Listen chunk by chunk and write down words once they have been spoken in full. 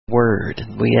word.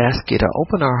 And we ask you to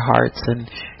open our hearts and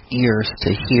ears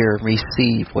to hear and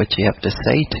receive what you have to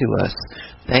say to us.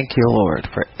 Thank you, Lord,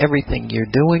 for everything you're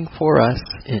doing for us.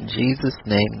 In Jesus'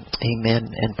 name, amen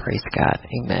and praise God.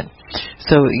 Amen.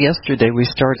 So yesterday we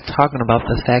started talking about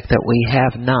the fact that we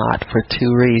have not for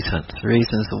two reasons.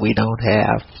 Reasons that we don't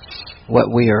have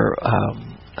what we are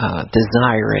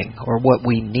desiring or what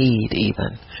we need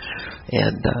even.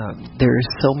 And there's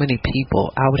so many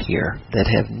people out here that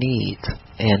have needs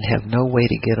and have no way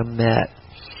to get them met.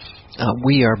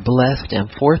 We are blessed and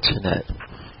fortunate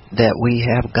that we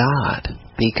have God,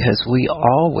 because we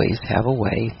always have a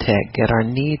way to get our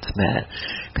needs met.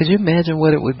 Could you imagine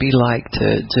what it would be like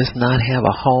to just not have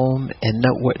a home and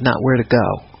not where to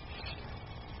go?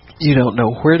 You don't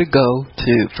know where to go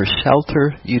for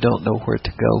shelter. You don't know where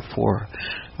to go for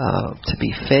to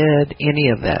be fed, any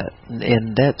of that.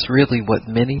 And that's really what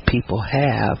many people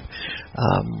have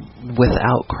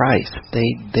without Christ.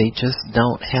 They just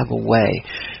don't have a way.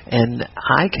 And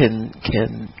I can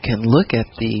look at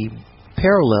the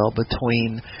parallel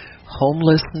between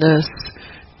homelessness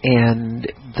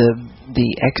and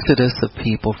the exodus of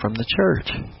people from the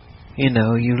church. You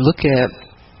know, you look at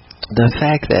the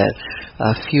fact that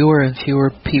fewer and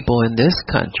fewer people in this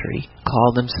country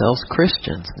call themselves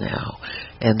Christians now,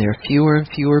 and there are fewer and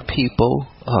fewer people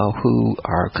who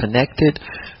are connected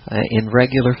in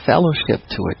regular fellowship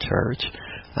to a church.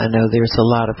 I know there's a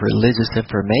lot of religious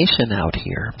information out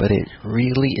here, but it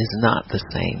really is not the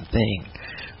same thing.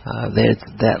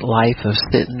 That life of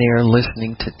sitting there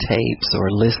listening to tapes or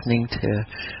listening to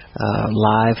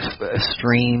live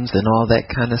streams and all that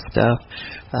kind of stuff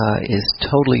is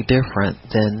totally different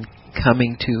than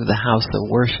coming to the house of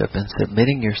worship and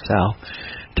submitting yourself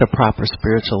to proper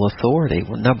spiritual authority.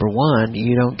 Well, number one,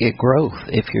 you don't get growth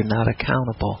if you're not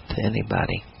accountable to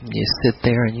anybody. You sit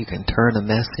there and you can turn a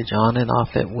message on and off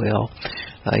at will.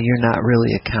 You're not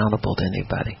really accountable to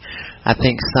anybody. I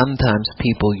think sometimes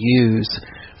people use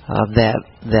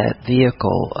that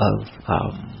vehicle of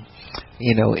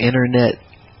internet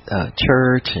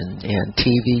church and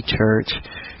TV church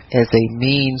as a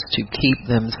means to keep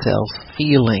themselves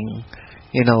feeling,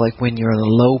 like when you're in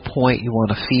a low point, you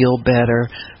want to feel better.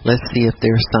 Let's see if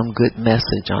there's some good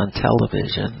message on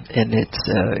television, and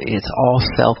it's all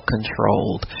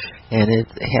self-controlled, and it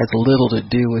has little to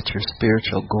do with your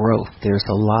spiritual growth. There's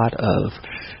a lot of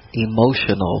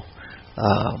emotional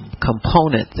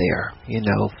component there.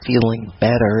 Feeling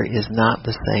better is not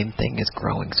the same thing as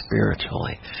growing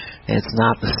spiritually. It's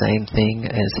not the same thing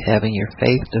as having your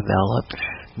faith developed,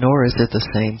 nor is it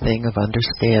the same thing of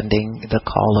understanding the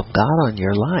call of God on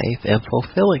your life and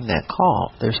fulfilling that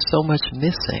call. There's so much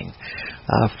missing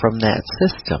from that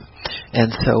system.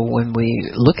 And so when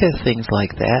we look at things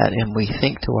like that and we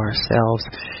think to ourselves,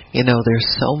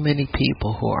 there's so many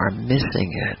people who are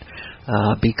missing it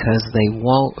because they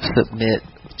won't submit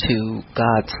to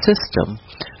God's system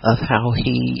of how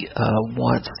He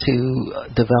wants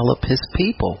to develop His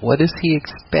people. What does He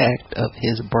expect of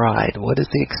His bride? What does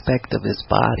He expect of His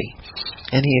body?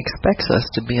 And He expects us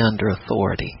to be under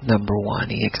authority, number one.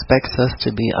 He expects us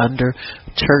to be under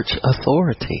church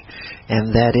authority,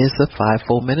 and that is the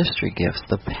fivefold ministry gifts.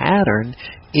 The pattern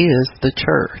is the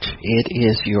church. It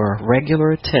is your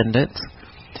regular attendance,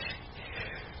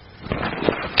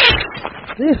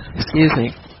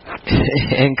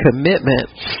 and commitment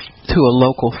to a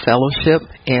local fellowship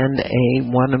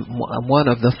and one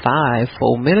of the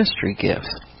fivefold ministry gifts.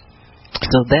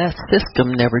 So that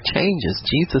system never changes.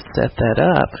 Jesus set that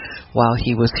up while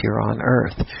He was here on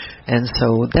earth. And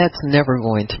so that's never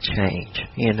going to change.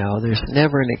 There's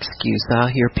never an excuse.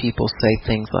 I hear people say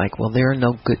things like, well, there are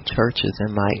no good churches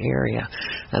in my area.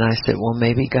 And I said, well,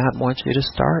 maybe God wants you to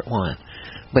start one.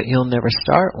 But you'll never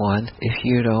start one if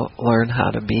you don't learn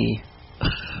how to be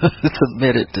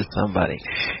submitted to somebody.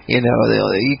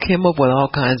 You came up with all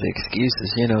kinds of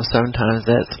excuses. Sometimes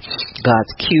that's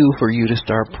God's cue for you to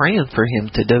start praying for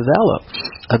Him to develop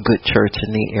a good church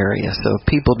in the area. So if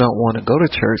people don't want to go to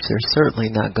church, they're certainly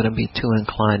not going to be too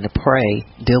inclined to pray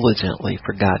diligently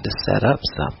for God to set up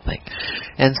something.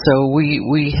 And so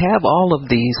we have all of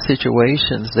these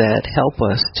situations that help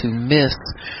us to miss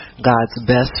God's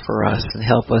best for us and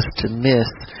help us to miss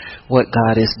what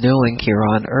God is doing here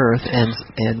on earth,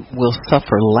 and we'll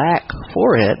suffer lack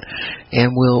for it,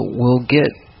 and we'll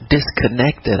get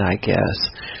disconnected, I guess,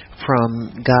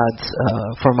 from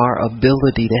our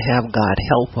ability to have God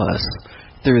help us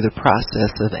through the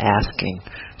process of asking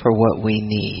for what we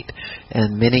need.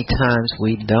 And many times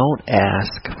we don't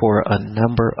ask for a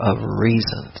number of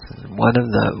reasons.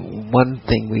 One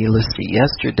thing we listed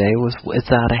yesterday was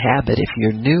it's out of habit. If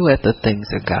you're new at the things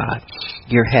of God,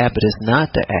 your habit is not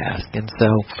to ask. And so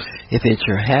if it's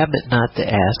your habit not to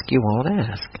ask, you won't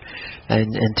ask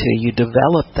until you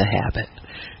develop the habit.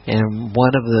 And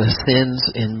one of the sins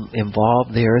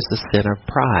involved there is the sin of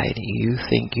pride. You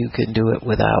think you can do it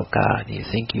without God. You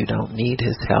think you don't need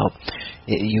His help.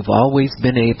 You've always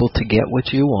been able to get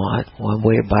what you want, one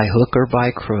way by hook or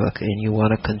by crook, and you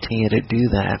want to continue to do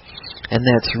that. And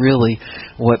that's really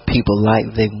what people like.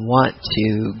 They want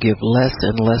to give less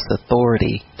and less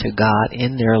authority to God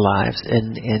in their lives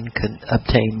and can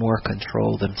obtain more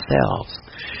control themselves.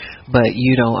 But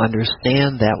you don't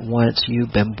understand that once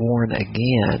you've been born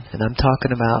again, and I'm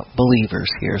talking about believers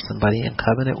here, somebody in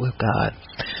covenant with God,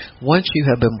 once you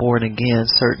have been born again,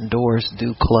 certain doors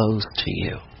do close to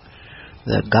you.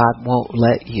 That God won't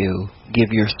let you give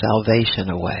your salvation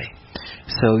away.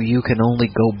 So you can only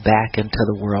go back into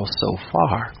the world so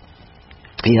far.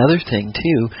 The other thing,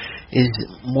 too, is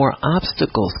more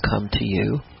obstacles come to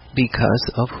you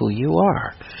because of who you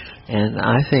are. And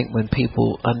I think when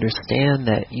people understand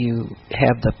that you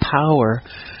have the power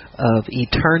of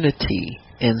eternity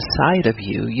inside of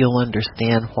you, you'll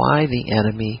understand why the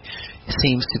enemy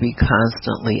seems to be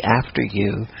constantly after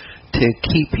you to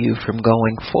keep you from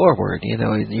going forward. You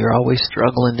know, you're always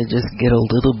struggling to just get a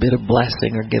little bit of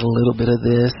blessing or get a little bit of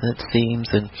this, and it seems,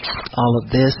 and all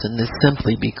of this, and this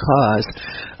simply because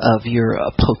of your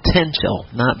potential,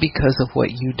 not because of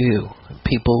what you do.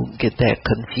 People get that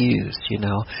confused, you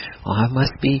know. Well, I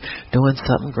must be doing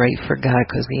something great for God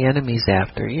because the enemy's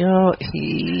after. You know,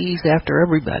 he's after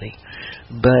everybody.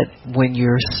 But when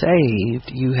you're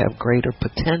saved, you have greater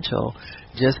potential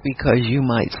just because you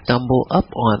might stumble up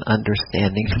on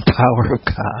understanding the power of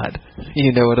God.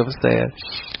 You know what I'm saying?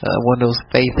 One of those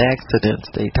faith accidents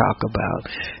they talk about.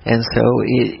 And so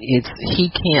he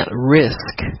can't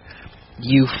risk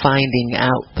you finding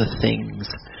out the things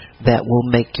that will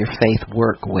make your faith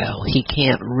work well. He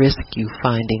can't risk you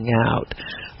finding out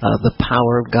the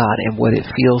power of God and what it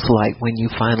feels like when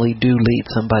you finally do lead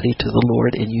somebody to the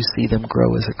Lord and you see them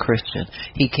grow as a Christian.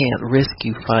 He can't risk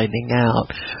you finding out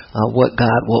what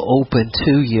God will open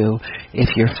to you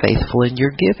if you're faithful in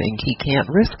your giving. He can't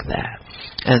risk that.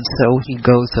 And so he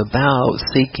goes about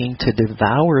seeking to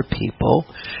devour people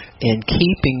and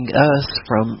keeping us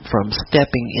from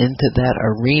stepping into that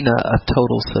arena of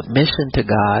total submission to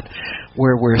God,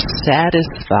 where we're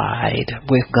satisfied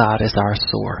with God as our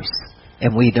source.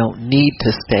 And we don't need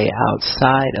to stay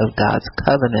outside of God's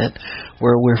covenant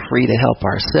where we're free to help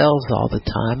ourselves all the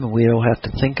time and we don't have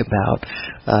to think about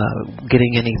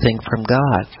getting anything from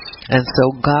God. And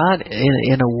so God,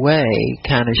 in a way,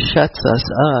 kind of shuts us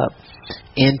up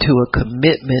into a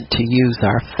commitment to use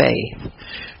our faith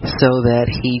so that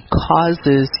he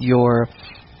causes your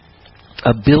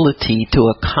ability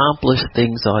to accomplish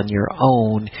things on your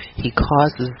own, he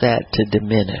causes that to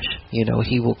diminish. You know,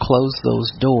 he will close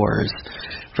those doors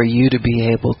for you to be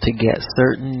able to get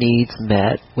certain needs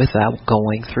met without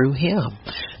going through him,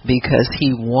 because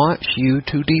he wants you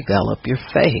to develop your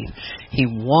faith. He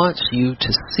wants you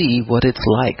to see what it's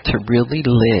like to really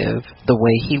live the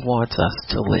way he wants us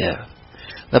to live.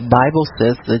 The Bible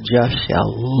says the just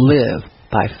shall live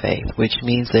by faith, which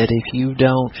means that if you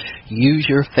don't use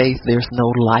your faith, there's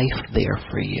no life there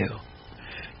for you.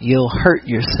 You'll hurt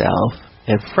yourself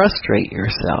and frustrate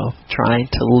yourself trying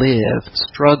to live,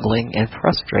 struggling and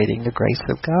frustrating the grace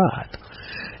of God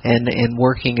and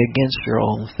working against your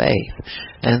own faith.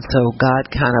 And so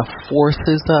God kind of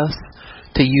forces us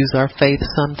to use our faith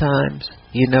sometimes.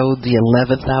 You know, the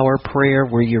 11th hour prayer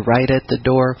where you're right at the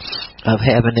door of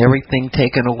having everything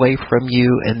taken away from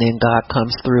you and then God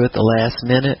comes through at the last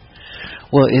minute.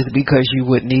 Well, it's because you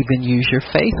wouldn't even use your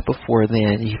faith before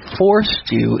then. He forced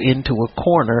you into a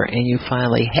corner and you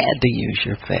finally had to use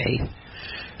your faith.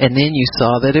 And then you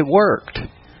saw that it worked.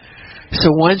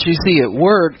 So once you see it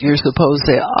work, you're supposed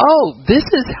to say, oh, this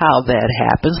is how that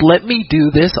happens. Let me do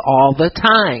this all the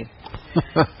time.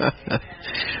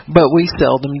 But we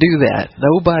seldom do that.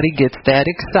 Nobody gets that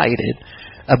excited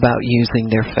about using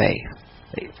their faith.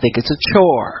 They think it's a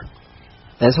chore.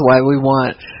 That's why we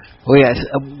want,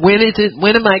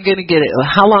 when am I going to get it?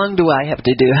 How long do I have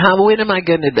to do? When am I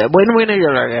going to do?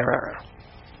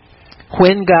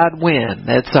 When God when?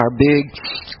 That's our big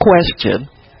question.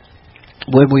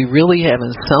 When we really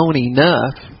haven't sown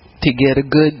enough to get a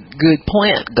good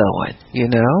plant going, you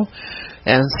know?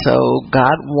 And so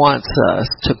God wants us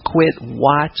to quit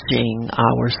watching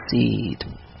our seed.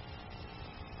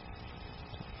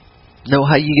 Know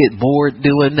how you get bored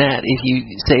doing that? If you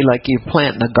say like you're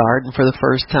planting a garden for the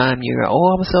first time, you're,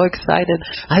 oh, I'm so excited.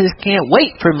 I just can't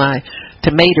wait for my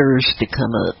tomatoes to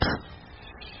come up.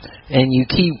 And you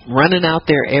keep running out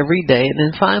there every day, and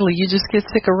then finally you just get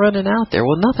sick of running out there.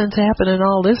 Well, nothing's happening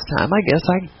all this time. I guess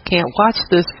I can't watch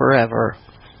this forever.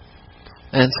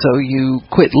 And so you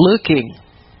quit looking.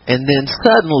 And then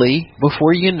suddenly,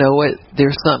 before you know it,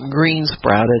 there's something green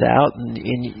sprouted out, and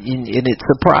it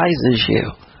surprises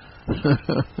you.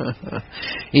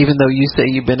 Even though you say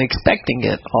you've been expecting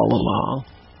it all along.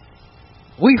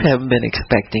 We haven't been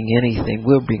expecting anything.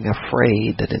 We're being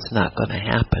afraid that it's not going to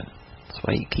happen. That's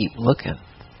why you keep looking.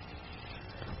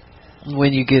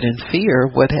 When you get in fear,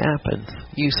 what happens?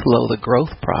 You slow the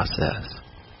growth process.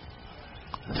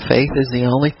 Faith is the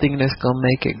only thing that's going to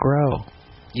make it grow.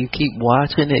 You keep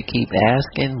watching it, keep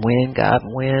asking, when, God,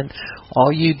 when.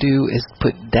 All you do is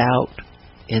put doubt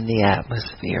in the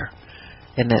atmosphere.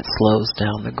 And that slows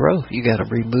down the growth. You got to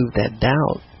remove that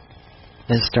doubt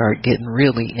and start getting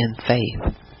really in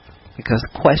faith. Because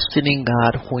questioning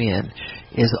God when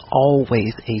is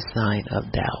always a sign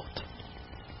of doubt.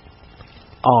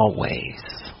 Always.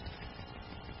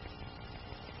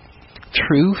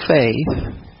 True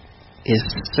faith is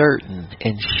certain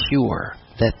and sure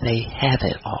that they have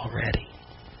it already.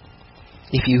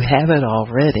 If you have it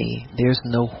already, there's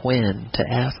no when to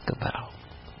ask about.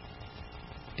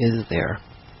 Is there?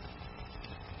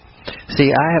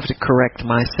 See, I have to correct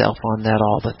myself on that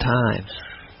all the time.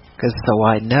 Because so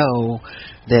I know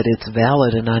that it's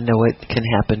valid and I know it can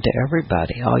happen to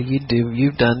everybody. All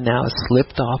you've done now is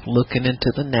slipped off looking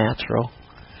into the natural.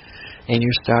 And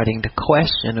you're starting to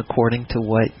question according to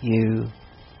what you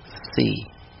see.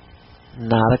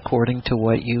 Not according to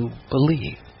what you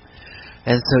believe.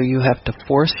 And so you have to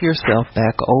force yourself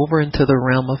back over into the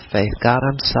realm of faith. God,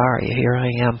 I'm sorry. Here I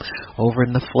am over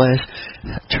in the flesh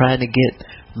trying to get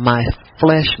my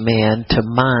flesh man to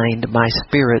mind my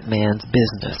spirit man's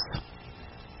business.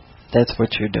 That's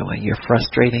what you're doing. You're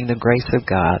frustrating the grace of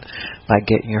God by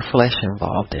getting your flesh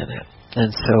involved in it.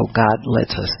 And so God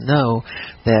lets us know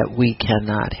that we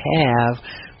cannot have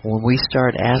when we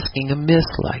start asking amiss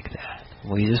like that.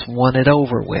 We just want it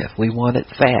over with. We want it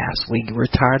fast. We're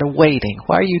tired of waiting.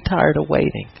 Why are you tired of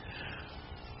waiting?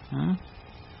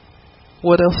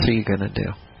 What else are you going to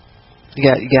do?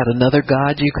 You got another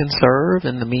God you can serve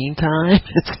in the meantime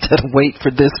instead of wait for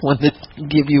this one to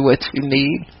give you what you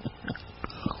need?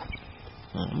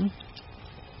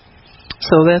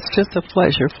 So that's just a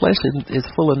flesh. Your flesh is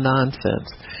full of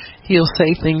nonsense. He'll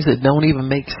say things that don't even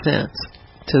make sense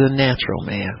to the natural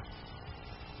man.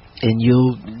 And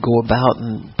you'll go about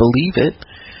and believe it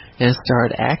and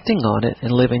start acting on it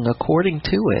and living according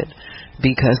to it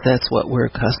because that's what we're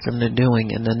accustomed to doing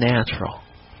in the natural.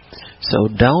 So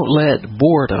don't let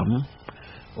boredom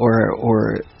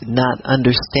or not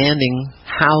understanding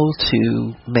how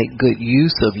to make good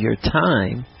use of your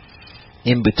time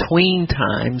in between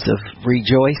times of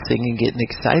rejoicing and getting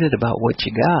excited about what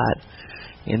you got,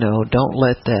 don't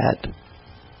let that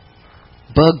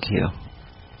bug you.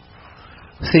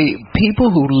 See, people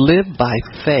who live by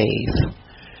faith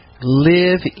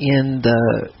live in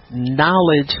the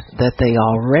knowledge that they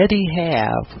already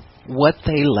have what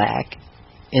they lack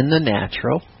in the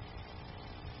natural.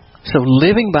 So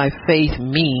living by faith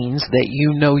means that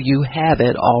you know you have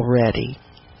it already.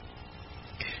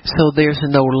 So there's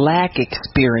no lack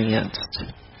experienced.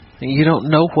 You don't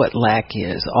know what lack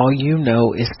is. All you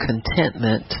know is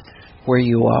contentment where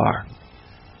you are.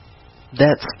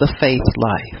 That's the faith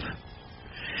life.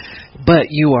 But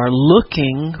you are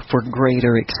looking for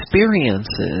greater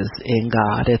experiences in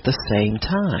God at the same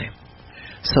time.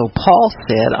 So Paul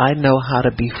said, I know how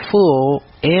to be full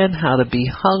and how to be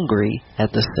hungry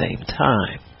at the same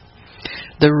time.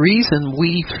 The reason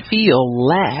we feel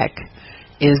lack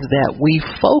is that we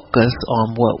focus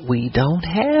on what we don't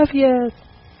have yet.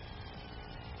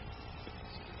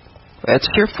 That's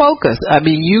your focus. I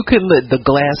mean, the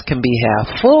glass can be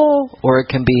half full or it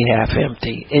can be half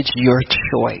empty. It's your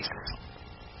choice.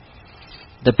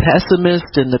 The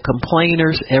pessimists and the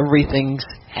complainers, everything's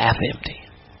half empty.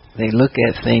 They look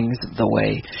at things the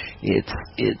way it's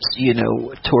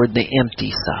toward the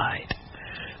empty side.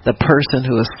 The person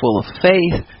who is full of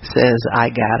faith says, I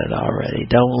got it already.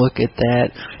 Don't look at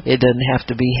that. It doesn't have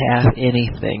to be half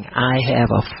anything. I have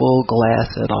a full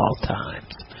glass at all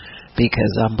times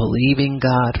because I'm believing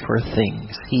God for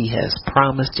things He has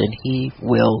promised and He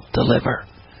will deliver.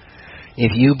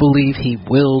 If you believe He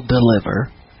will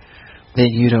deliver, then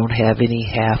you don't have any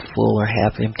half full or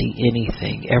half empty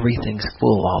anything. Everything's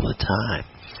full all the time.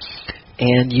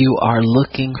 And you are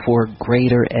looking for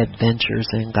greater adventures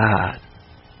in God.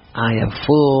 I am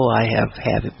full. I have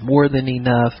had more than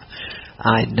enough.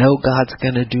 I know God's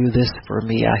going to do this for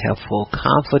me. I have full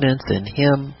confidence in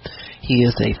Him. He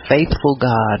is a faithful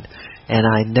God, and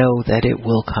I know that it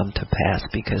will come to pass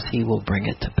because He will bring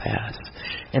it to pass.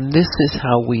 And this is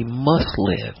how we must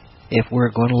live if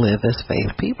we're going to live as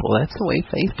faith people. That's the way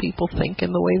faith people think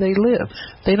and the way they live.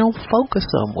 They don't focus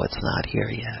on what's not here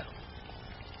yet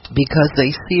because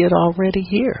they see it already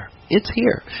here. It's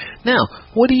here. Now,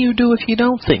 what do you do if you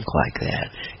don't think like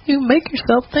that? You make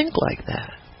yourself think like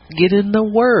that. Get in the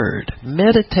Word.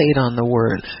 Meditate on the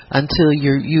Word until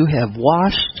you have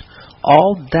washed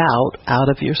all doubt out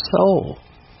of your soul.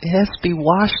 It has to be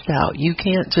washed out. You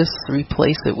can't just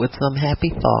replace it with some happy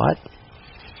thought.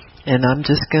 And I'm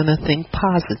just going to think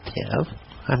positive.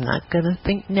 I'm not going to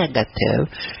think negative.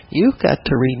 You've got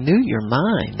to renew your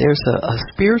mind. There's a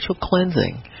spiritual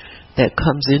cleansing that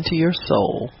comes into your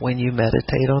soul when you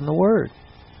meditate on the Word.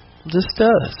 It just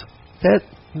does. That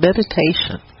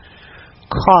meditation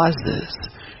causes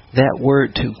that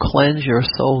Word to cleanse your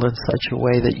soul in such a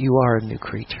way that you are a new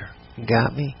creature. You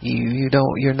got me? You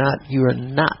are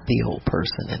not the old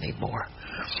person anymore.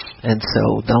 And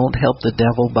so don't help the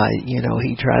devil by,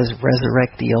 he tries to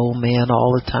resurrect the old man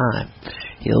all the time.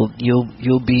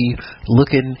 You'll be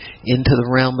looking into the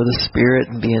realm of the Spirit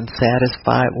and being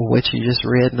satisfied with what you just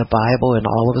read in the Bible, and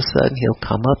all of a sudden he'll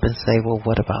come up and say, well,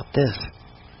 what about this?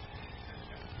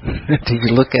 Did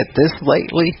you look at this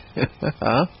lately?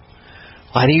 Huh?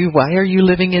 Why are you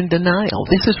living in denial?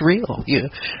 This is real.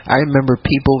 I remember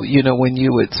people, when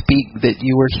you would speak that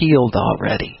you were healed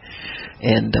already.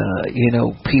 And,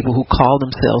 people who call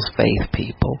themselves faith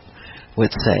people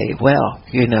would say, well,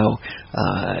 you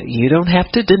don't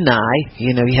have to deny.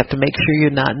 You have to make sure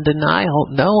you're not in denial.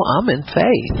 No, I'm in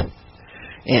faith.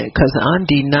 Because I'm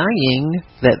denying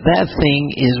that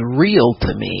thing is real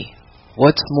to me.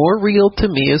 What's more real to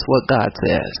me is what God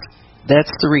says.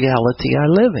 That's the reality I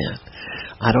live in.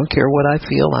 I don't care what I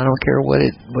feel. I don't care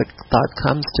what thought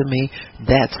comes to me.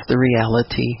 That's the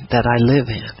reality that I live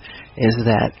in, is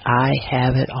that I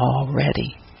have it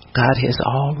already. God has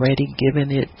already given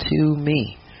it to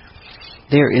me.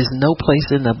 There is no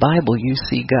place in the Bible you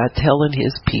see God telling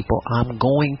His people, I'm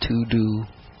going to do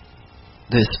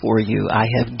this for you. I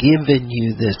have given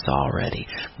you this already.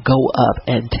 Go up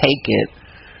and take it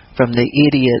from the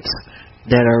idiots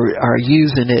that are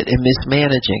using it and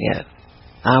mismanaging it.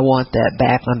 I want that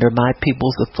back under my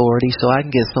people's authority so I can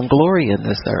get some glory in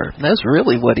this earth. And that's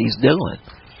really what He's doing.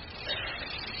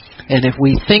 And if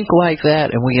we think like that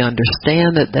and we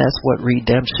understand that that's what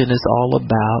redemption is all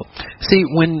about. See,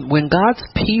 when God's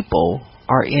people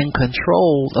are in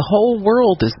control, the whole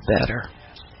world is better.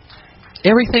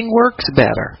 Everything works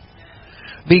better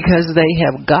because they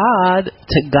have God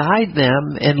to guide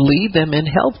them and lead them and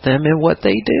help them in what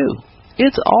they do.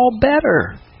 It's all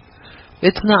better.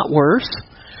 It's not worse.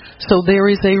 So there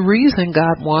is a reason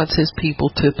God wants His people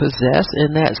to possess,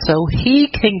 and that's so He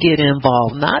can get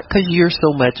involved, not because you're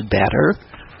so much better.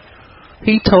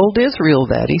 He told Israel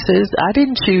that. He says, I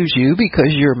didn't choose you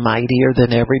because you're mightier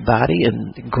than everybody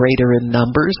and greater in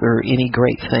numbers or any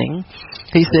great thing.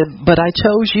 He said, but I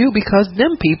chose you because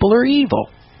them people are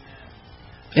evil.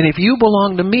 And if you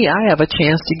belong to me, I have a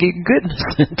chance to get goodness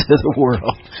into the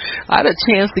world. I had a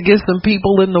chance to get some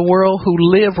people in the world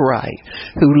who live right,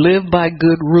 who live by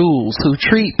good rules, who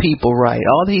treat people right.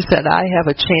 He said, I have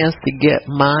a chance to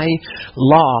get my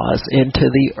laws into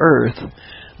the earth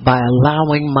by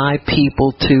allowing my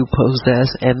people to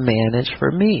possess and manage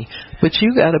for me. But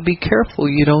you got to be careful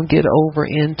you don't get over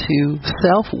into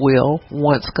self-will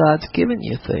once God's given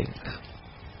you things.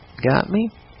 Got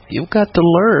me? You've got to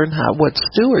learn what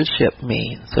stewardship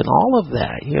means and all of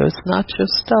that. It's not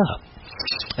just stuff.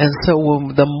 And so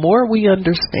the more we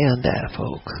understand that,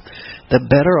 folks, the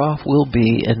better off we'll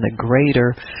be, and the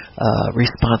greater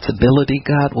responsibility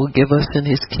God will give us in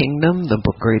His kingdom, the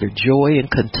greater joy and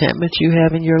contentment you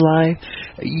have in your life.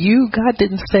 God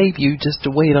didn't save you just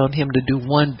to wait on Him to do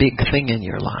one big thing in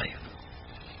your life.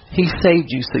 He saved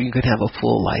you so you could have a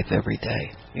full life every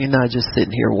day. You're not just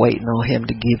sitting here waiting on Him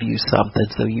to give you something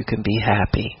so you can be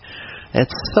happy.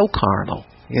 That's so carnal,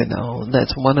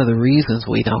 That's one of the reasons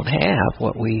we don't have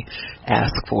what we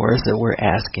ask for, is that we're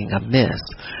asking amiss.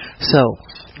 So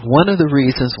one of the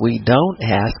reasons we don't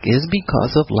ask is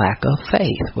because of lack of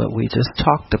faith, what we just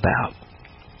talked about.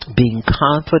 Being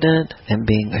confident and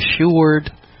being assured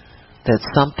that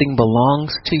something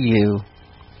belongs to you,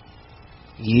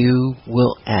 you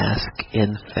will ask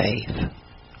in faith.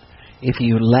 If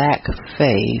you lack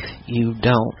faith, you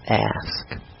don't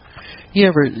ask. You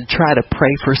ever try to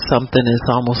pray for something? It's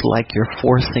almost like you're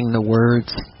forcing the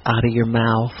words out of your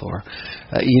mouth, or,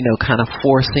 kind of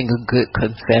forcing a good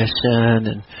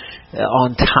confession, and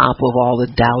on top of all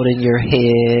the doubt in your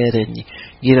head, and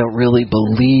you don't really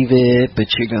believe it, but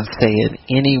you're going to say it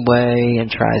anyway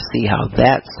and try to see how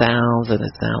that sounds, and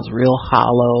it sounds real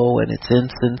hollow and it's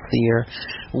insincere.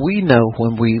 We know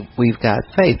when we've got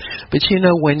faith. But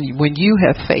when you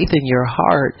have faith in your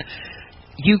heart,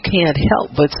 you can't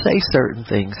help but say certain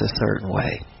things a certain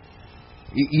way.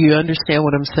 You understand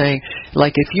what I'm saying?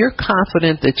 Like, if you're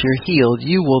confident that you're healed,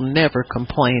 you will never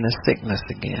complain of sickness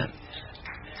again.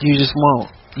 You just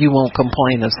won't. You won't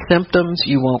complain of symptoms.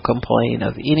 You won't complain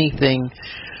of anything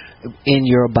in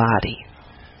your body.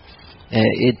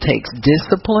 It takes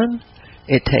discipline.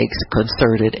 It takes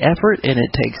concerted effort, and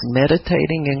it takes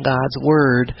meditating in God's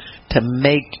Word to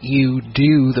make you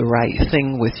do the right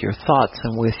thing with your thoughts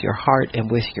and with your heart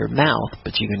and with your mouth,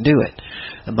 but you can do it.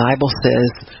 The Bible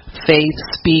says faith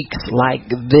speaks like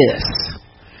this.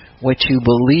 What you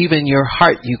believe in your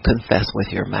heart, you confess with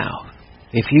your mouth.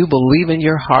 If you believe in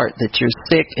your heart that you're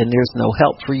sick and there's no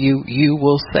help for you, you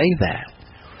will say that.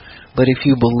 But if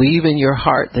you believe in your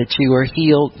heart that you are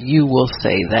healed, you will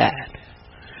say that.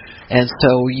 And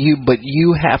so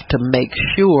you have to make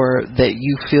sure that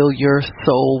you fill your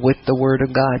soul with the Word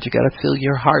of God. You got to fill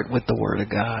your heart with the Word of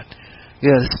God.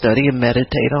 You got to study and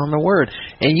meditate on the Word.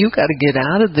 And you got to get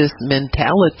out of this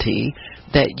mentality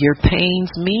that your pains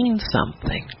mean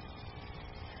something.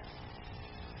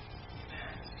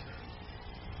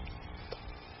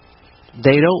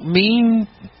 They don't mean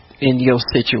in your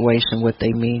situation what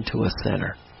they mean to a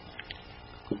sinner.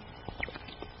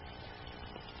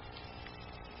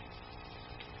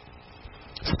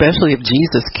 Especially if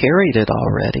Jesus carried it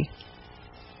already.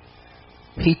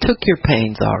 He took your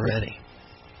pains already.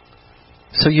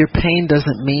 So your pain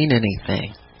doesn't mean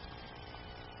anything.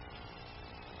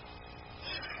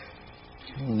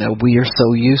 We are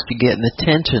so used to getting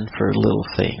attention for little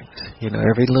things.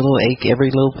 Every little ache, every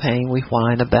little pain we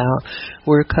whine about,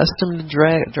 we're accustomed to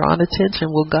drawing attention.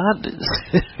 Well, God,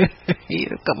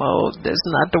 come on, that's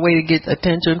not the way to get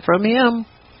attention from Him.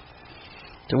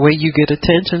 The way you get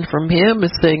attention from Him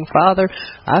is saying, Father,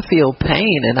 I feel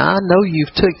pain, and I know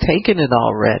you've taken it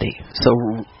already. So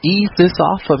ease this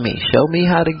off of me. Show me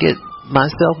how to get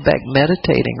myself back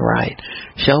meditating right.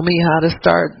 Show me how to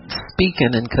start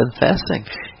speaking and confessing.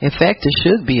 In fact, it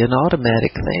should be an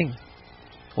automatic thing.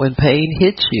 When pain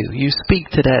hits you, you speak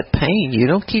to that pain. You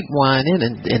don't keep whining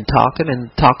and talking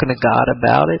to God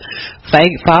about it.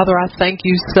 Father, I thank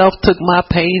you took my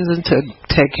pains and to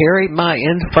carry my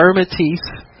infirmities.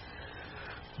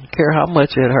 I don't care how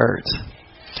much it hurts.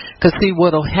 Because see,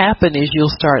 what will happen is you'll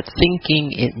start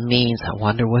thinking it means, I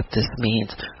wonder what this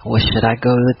means. Well, should I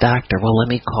go to the doctor? Well, let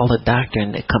me call the doctor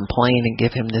and complain and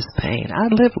give him this pain.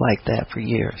 I lived like that for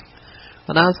years.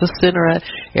 When I was a sinner,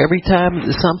 every time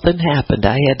something happened,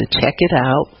 I had to check it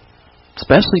out.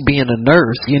 Especially being a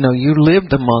nurse, you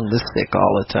lived among the sick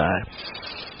all the time.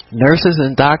 Nurses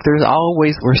and doctors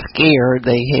always were scared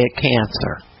they had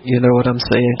cancer. You know what I'm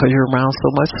saying? Because you're around so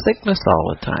much sickness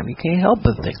all the time. You can't help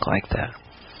but think like that.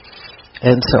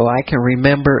 And so I can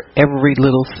remember every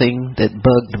little thing that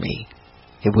bugged me.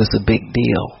 It was a big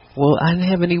deal. Well, I didn't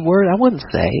have any word. I wasn't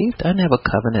saved. I didn't have a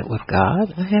covenant with God.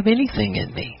 I didn't have anything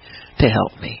in me to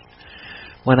help me.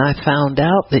 When I found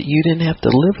out that you didn't have to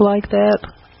live like that,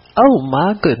 oh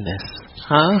my goodness,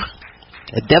 huh?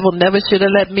 The devil never should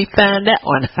have let me find that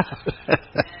one out.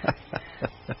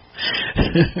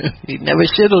 He never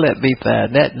should have let me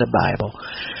find that in the Bible.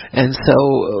 And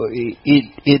so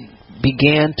it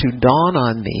began to dawn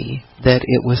on me that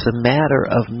it was a matter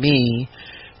of me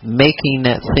making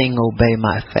that thing obey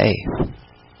my faith.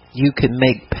 You can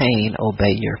make pain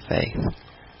obey your faith.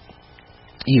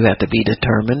 You have to be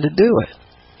determined to do it.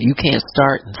 You can't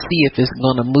start and see if it's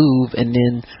going to move and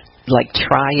then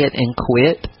try it and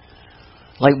quit.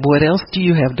 What else do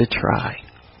you have to try?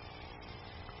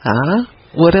 Huh?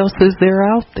 What else is there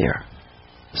out there?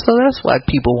 So that's why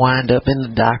people wind up in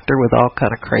the doctor with all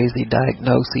kind of crazy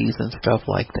diagnoses and stuff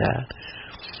like that.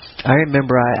 I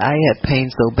remember I had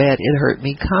pain so bad it hurt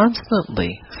me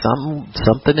constantly.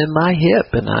 Something in my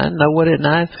hip, and I know what it. And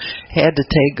I had to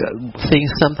take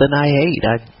something I ate.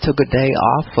 I took a day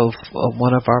off of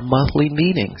one of our monthly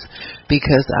meetings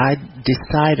because I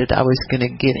decided I was going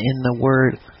to get in the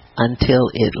Word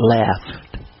until it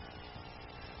left.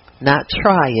 Not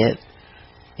try it.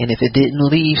 And if it didn't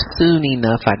leave soon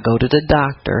enough, I'd go to the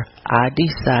doctor. I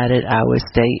decided I would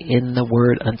stay in the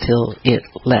Word until it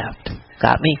left.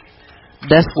 Got me?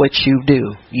 That's what you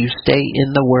do. You stay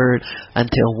in the Word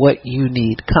until what you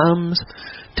need comes,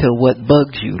 till what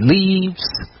bugs you leaves.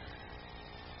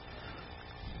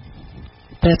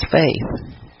 That's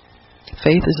faith.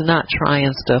 Faith is not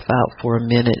trying stuff out for a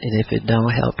minute, and if it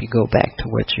don't help, you go back to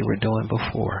what you were doing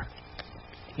before.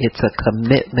 It's a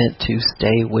commitment to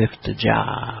stay with the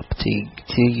job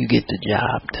till you get the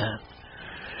job done.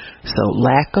 So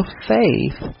lack of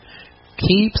faith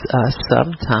keeps us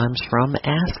sometimes from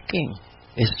asking.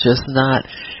 It's just not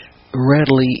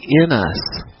readily in us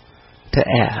to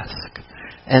ask.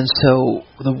 And so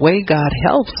the way God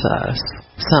helps us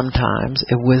sometimes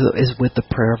is with the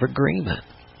prayer of agreement.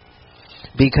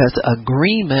 Because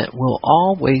agreement will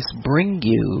always bring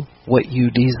you what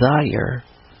you desire,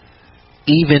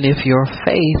 even if your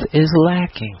faith is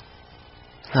lacking.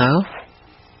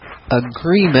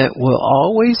 Agreement will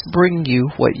always bring you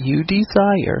what you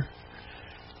desire,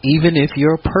 even if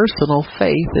your personal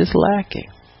faith is lacking.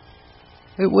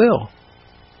 It will.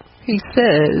 He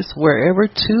says, wherever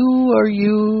two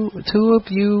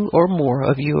of you or more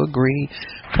of you agree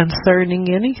concerning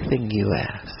anything you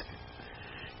ask.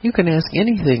 You can ask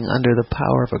anything under the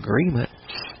power of agreement,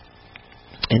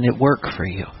 and it worked for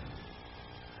you.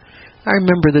 I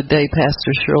remember the day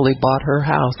Pastor Shirley bought her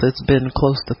house. It's been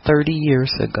close to 30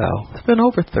 years ago. It's been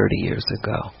over 30 years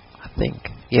ago, I think.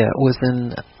 Yeah, it was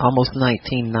in almost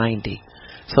 1990.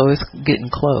 So it's getting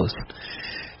close.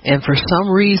 And for some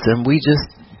reason, we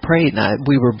just prayed.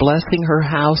 We were blessing her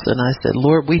house, and I said,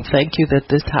 Lord, we thank you that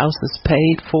this house is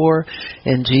paid for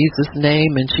in Jesus'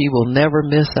 name, and she will never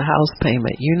miss a house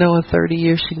payment. You know, in 30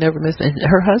 years, she never missed. And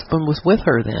her husband was with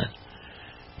her then.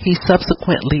 He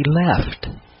subsequently left,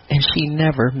 and she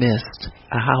never missed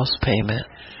a house payment.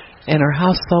 And her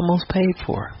house is almost paid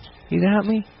for. You got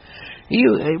me?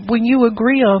 When you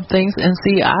agree on things, and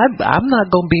see, I'm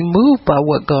not going to be moved by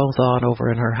what goes on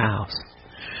over in her house.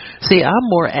 See, I'm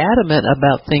more adamant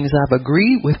about things I've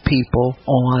agreed with people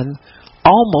on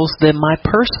almost than my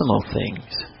personal things.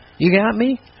 You got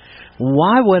me?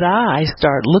 Why would I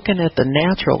start looking at the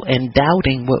natural and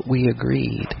doubting what we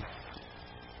agreed?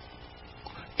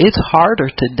 It's harder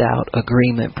to doubt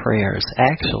agreement prayers,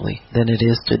 actually, than it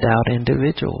is to doubt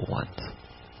individual ones.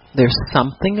 There's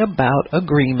something about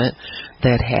agreement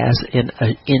that has an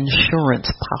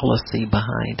insurance policy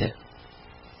behind it.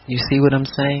 You see what I'm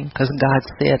saying? Because God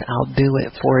said, I'll do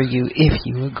it for you if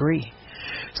you agree.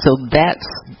 So that's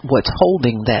what's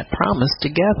holding that promise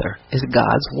together, is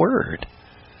God's word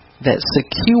that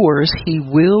secures He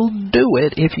will do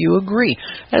it if you agree.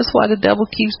 That's why the devil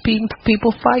keeps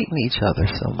people fighting each other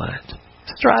so much,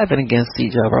 striving against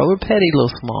each other over petty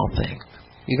little small things.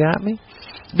 You got me?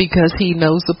 Because he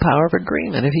knows the power of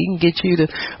agreement. If he can get you to,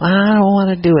 I don't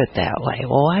want to do it that way.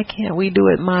 Well, why can't we do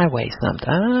it my way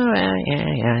sometimes?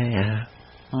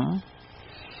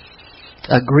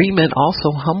 Agreement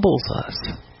also humbles us.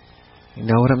 You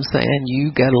know what I'm saying?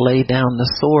 You got to lay down the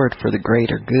sword for the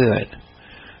greater good.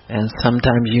 And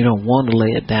sometimes you don't want to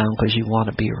lay it down because you want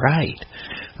to be right.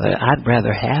 But I'd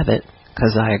rather have it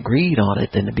because I agreed on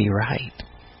it than to be right.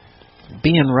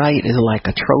 Being right is like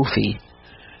a trophy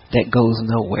that goes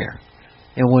nowhere.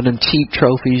 And one of them cheap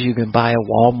trophies you can buy at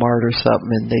Walmart or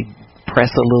something, and they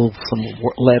press some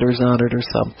letters on it or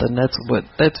something.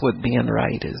 That's what being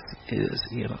right is.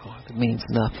 You know, it means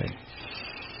nothing.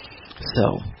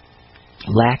 So,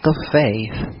 lack of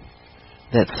faith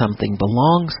that something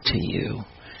belongs to you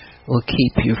will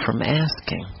keep you from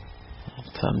asking.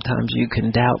 Sometimes you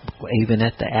can doubt even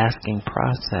at the asking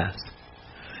process.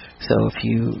 So if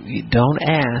you don't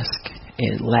ask,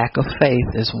 lack of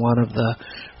faith is one of the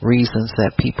reasons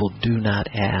that people do not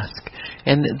ask.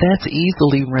 And that's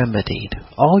easily remedied.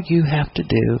 All you have to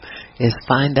do is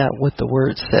find out what the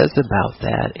Word says about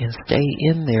that and stay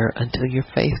in there until your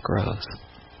faith grows.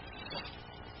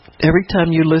 Every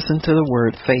time you listen to the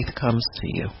Word, faith comes to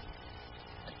you.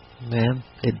 Man,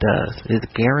 it does.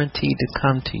 It's guaranteed to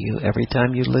come to you every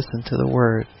time you listen to the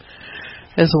Word.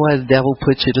 That's why the devil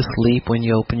puts you to sleep when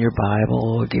you open your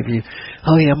Bible, or give you,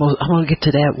 oh yeah, I'm going to get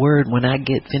to that word when I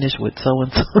get finished with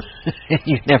so-and-so. And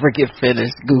you never get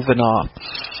finished goofing off.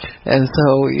 And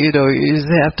so, you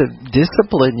just have to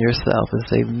discipline yourself and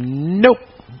say, nope,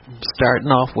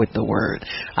 starting off with the word.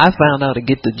 I found out to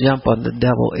get the jump on the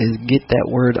devil is get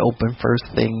that word open first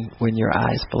thing when your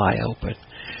eyes fly open.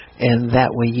 And that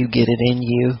way you get it in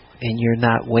you, and you're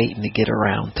not waiting to get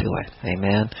around to it.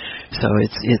 Amen. So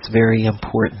it's very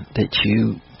important that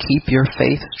you keep your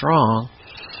faith strong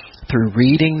through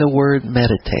reading the Word,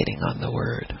 meditating on the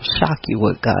Word. It'll shock you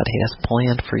what God has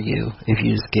planned for you if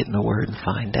you just get in the Word and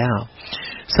find out.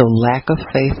 So lack of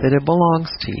faith that it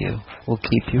belongs to you will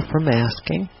keep you from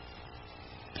asking.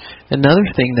 Another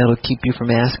thing that'll keep you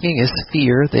from asking is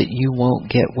fear that you won't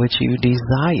get what you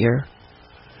desire,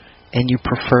 and you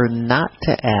prefer not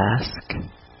to ask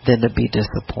than to be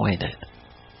disappointed.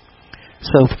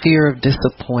 So fear of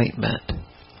disappointment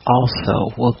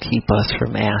also will keep us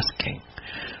from asking.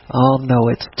 Oh no,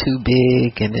 it's too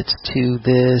big, and it's too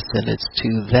this, and it's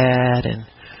too that, and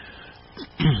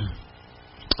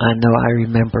I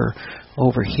remember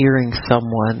overhearing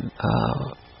someone,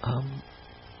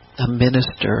 a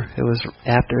minister, it was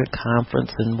after a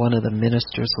conference, and one of the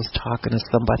ministers was talking to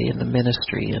somebody in the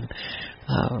ministry, and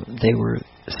they were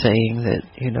saying that,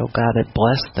 God had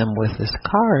blessed them with this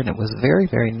car, and it was very,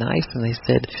 very nice, and they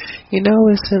said,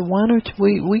 why don't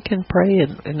we can pray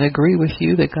and agree with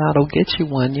you that God will get you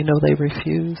one. They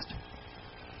refused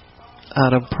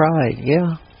out of pride.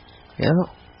 Yeah.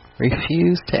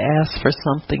 Refused to ask for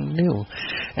something new.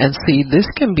 And see, this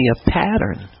can be a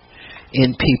pattern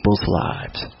in people's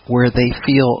lives where they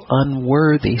feel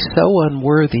unworthy, so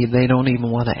unworthy they don't even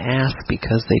want to ask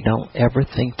because they don't ever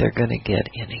think they're going to get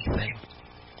anything.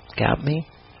 Got me?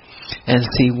 And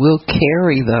see, we'll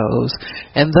carry those,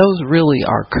 and those really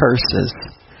are curses.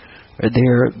 They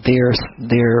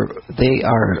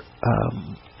are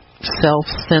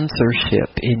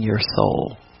self-censorship in your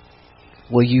soul.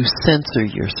 Well, you censor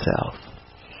yourself,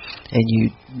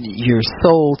 and your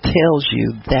soul tells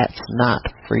you that's not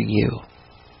for you,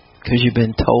 because you've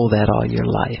been told that all your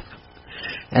life.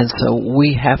 And so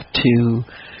we have to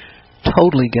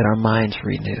totally get our minds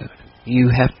renewed. You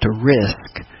have to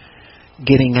risk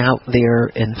getting out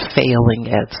there and failing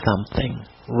at something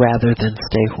rather than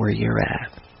stay where you're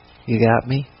at. You got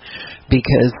me?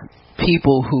 Because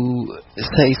people who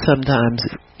say sometimes,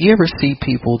 you ever see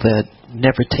people that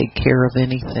never take care of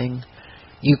anything?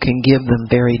 You can give them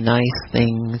very nice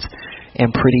things,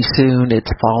 and pretty soon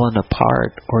it's fallen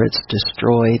apart or it's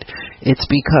destroyed. It's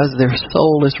because their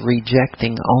soul is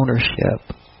rejecting ownership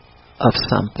of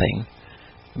something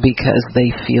because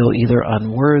they feel either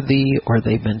unworthy or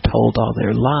they've been told all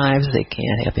their lives they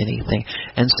can't have anything.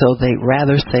 And so they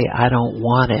rather say, I don't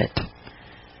want it,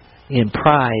 in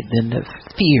pride, than to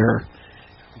fear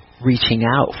reaching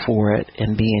out for it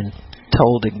and being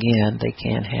told again they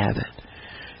can't have it.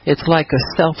 It's like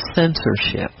a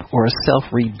self-censorship or a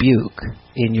self-rebuke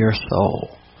in your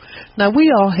soul. Now,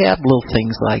 we all have little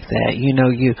things like that.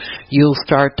 You'll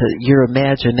start to, your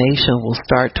imagination will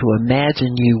start to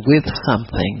imagine you with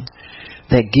something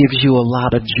that gives you a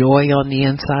lot of joy on the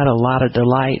inside, a lot of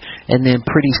delight, and then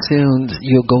pretty soon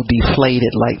you'll go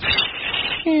deflated, like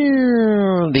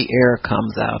the air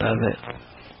comes out of it.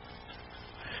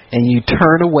 And you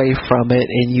turn away from it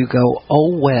and you go,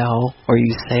 oh well, or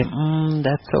you say,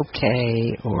 that's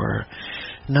okay, or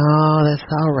no, that's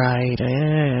all right,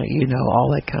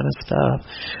 all that kind of stuff.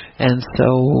 And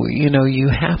so, you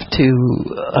have to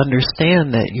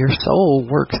understand that your soul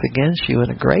works against you in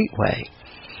a great way,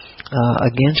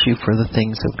 against you for the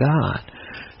things of God.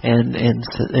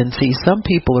 And see, some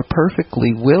people are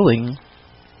perfectly willing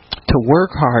to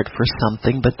work hard for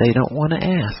something, but they don't want to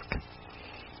ask.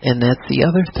 And that's the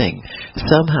other thing.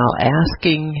 Somehow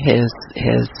asking has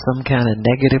some kind of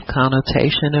negative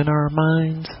connotation in our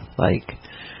minds, like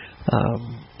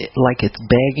it's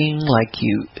begging, like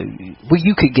you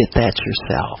could get that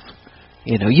yourself.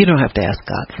 You don't have to ask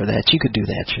God for that. You could do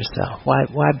that yourself.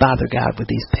 Why bother God with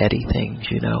these petty things,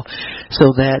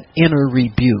 So that inner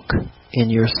rebuke in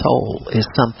your soul is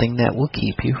something that will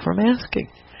keep you from asking.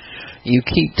 You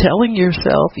keep telling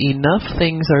yourself enough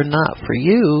things are not for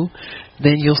you,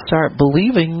 then you'll start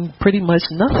believing pretty much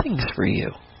nothing's for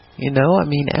you.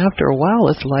 After a while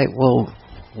it's like, well,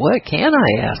 what can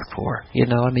I ask for?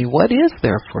 What is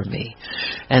there for me?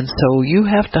 And so you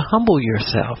have to humble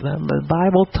yourself. The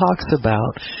Bible talks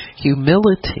about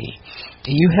humility.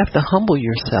 You have to humble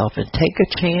yourself and take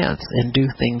a chance and do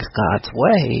things God's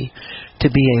way to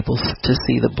be able to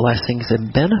see the blessings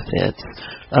and benefits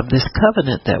of this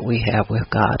covenant that we have with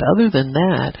God. Other than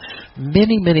that,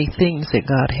 many, many things that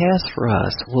God has for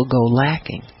us will go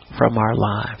lacking from our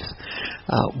lives.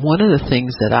 One of the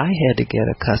things that I had to get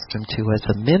accustomed to as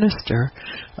a minister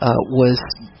was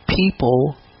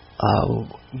people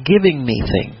giving me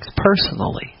things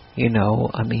personally.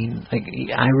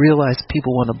 I realized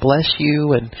people want to bless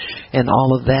you and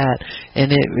all of that,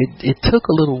 and it took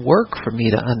a little work for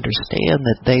me to understand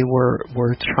that they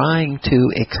were trying to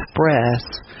express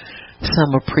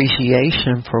some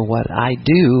appreciation for what I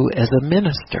do as a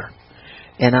minister,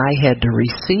 and I had to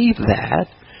receive that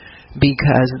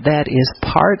because that is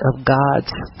part of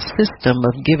God's system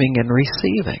of giving and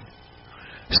receiving,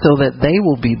 so that they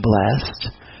will be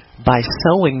blessed by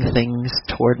sowing things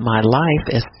toward my life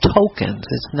as tokens.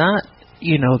 It's not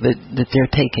that they're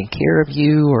taking care of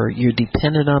you or you're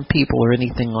dependent on people or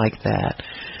anything like that.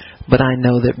 But I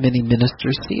know that many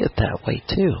ministers see it that way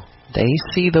too. They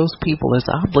see those people as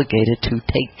obligated to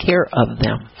take care of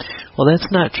them. Well,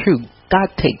 that's not true. God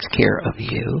takes care of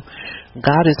you.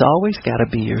 God has always got to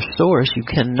be your source. You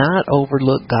cannot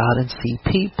overlook God and see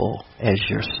people as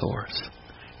your source.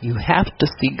 You have to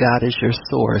see God as your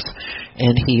source,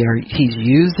 and He's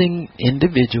using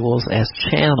individuals as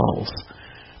channels,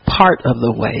 part of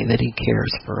the way that He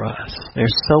cares for us.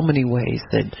 There's so many ways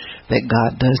that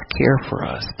God does care for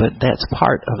us, but that's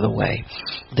part of the way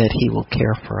that He will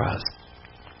care for us.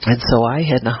 And so I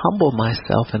had to humble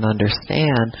myself and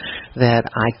understand that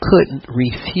I couldn't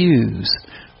refuse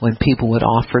when people would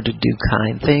offer to do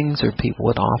kind things or people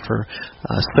would offer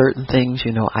certain things.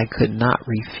 I could not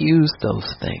refuse those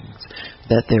things,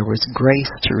 that there was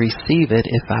grace to receive it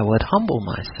if I would humble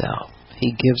myself.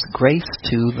 He gives grace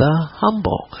to the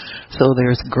humble. So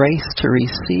there's grace to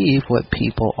receive what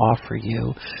people offer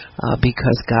you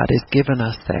because God has given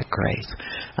us that grace.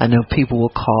 I know people will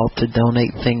call to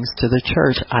donate things to the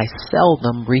church. I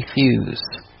seldom refuse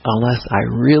unless I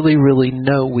really, really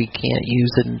know we can't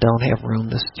use it and don't have room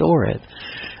to store it.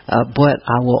 But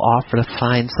I will offer to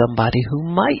find somebody who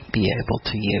might be able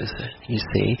to use it, you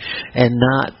see, and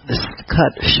not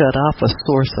shut off a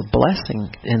source of blessing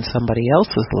in somebody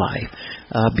else's life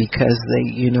because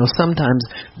sometimes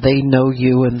they know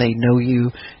you and they know you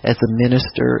as a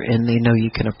minister and they know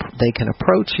they can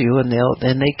approach you and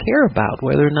they care about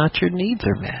whether or not your needs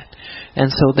are met.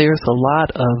 And so there's a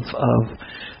lot of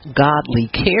godly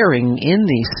caring in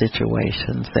these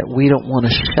situations that we don't want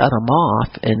to shut them off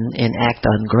and act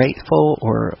ungrateful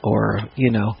or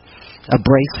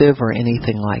abrasive or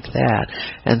anything like that.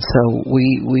 And so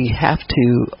we have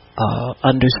to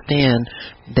understand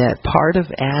that part of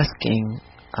asking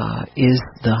is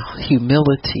the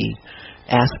humility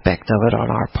aspect of it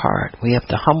on our part. We have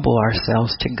to humble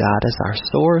ourselves to God as our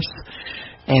source,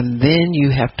 and then you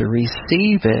have to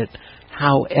receive it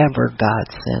however God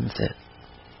sends it.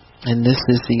 And this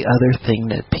is the other thing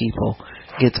that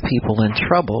gets people in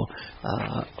trouble.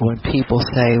 When people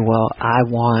say, well, I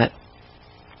want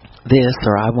this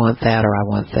or I want that or I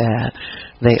want that,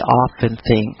 they often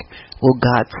think, will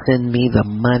God send me the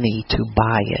money to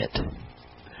buy it?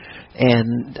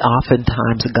 And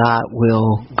oftentimes God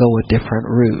will go a different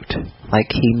route.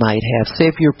 Like He might have, say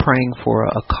if you're praying for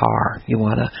a car, you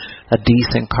want a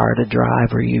decent car to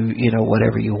drive or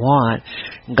whatever you want,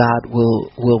 God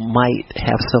might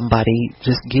have somebody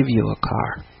just give you a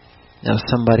car.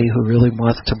 Somebody who really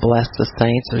wants to bless the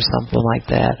saints or something like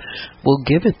that will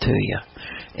give it to you.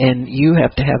 And you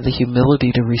have to have the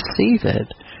humility to receive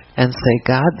it and say,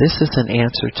 God, this is an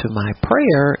answer to my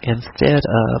prayer, instead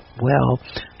of, well,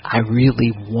 I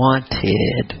really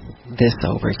wanted this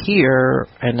over here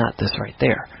and not this right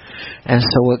there. And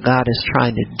so what God is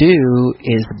trying to do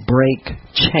is break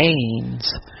chains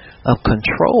of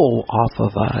control off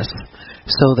of us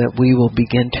so that we will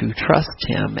begin to trust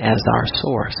Him as our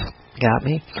source. Got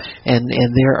me? And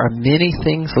there are many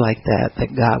things like that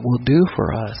God will do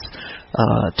for us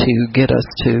to get us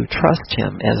to trust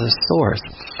Him as a source.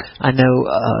 I know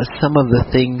some of the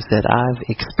things that I've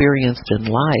experienced in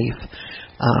life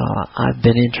I've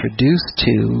been introduced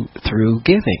to through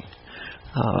giving.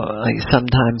 Like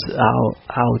sometimes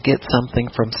I'll get something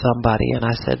from somebody and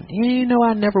I said,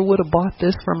 I never would have bought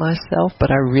this for myself,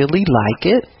 but I really like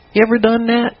it. You ever done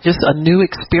that? Just a new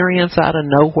experience out of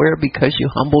nowhere because you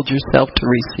humbled yourself to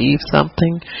receive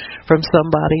something from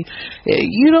somebody.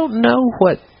 You don't know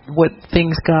what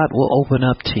things God will open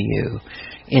up to you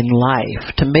in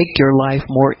life to make your life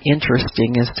more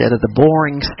interesting instead of the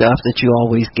boring stuff that you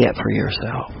always get for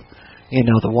yourself.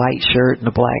 The white shirt and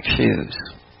the black shoes.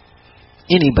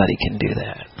 Anybody can do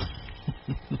that.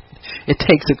 It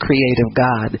takes a creative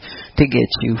God to get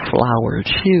you flowered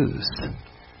shoes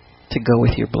to go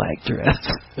with your black dress,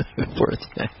 for a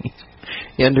thing.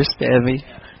 You understand me?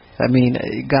 I mean,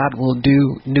 God will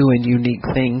do new and unique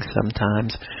things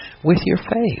sometimes with your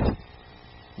faith.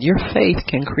 Your faith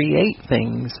can create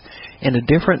things in a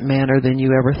different manner than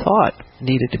you ever thought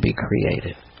needed to be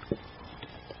created.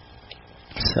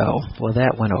 So, well,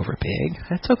 that went over big.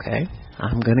 That's okay.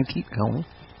 I'm going to keep going.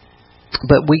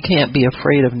 But we can't be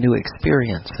afraid of new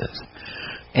experiences.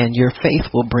 And your faith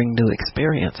will bring new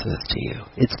experiences to you.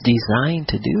 It's designed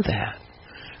to do that.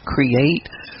 Create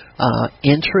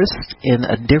interest in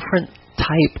a different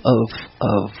type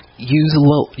of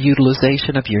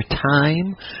utilization of your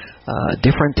time,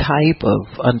 different type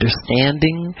of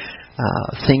understanding,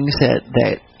 things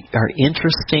that are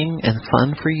interesting and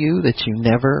fun for you that you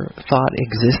never thought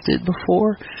existed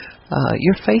before.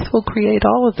 Your faith will create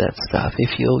all of that stuff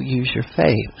if you'll use your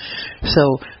faith.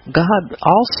 So God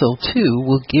also, too,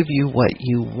 will give you what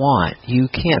you want.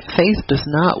 Faith does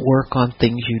not work on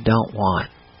things you don't want.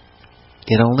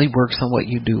 It only works on what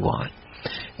you do want.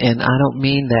 And I don't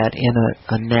mean that in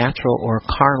a natural or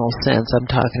carnal sense. I'm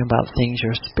talking about things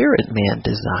your spirit man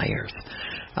desires.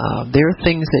 There are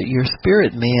things that your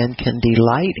spirit man can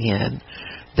delight in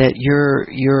that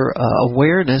your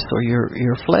awareness or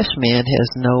your flesh man has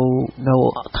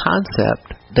no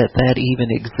concept that even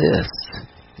exists.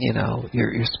 You know,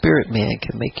 your spirit man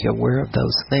can make you aware of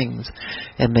those things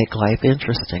and make life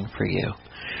interesting for you.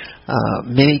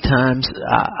 Many times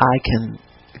I can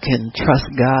trust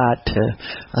God to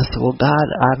say, well, God,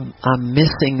 I'm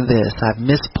missing this. I've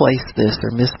misplaced this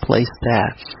or misplaced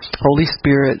that. Holy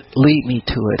Spirit, lead me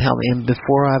to it. Help me. And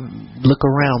before I look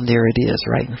around, there it is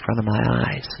right in front of my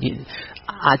eyes.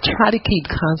 I try to keep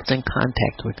constant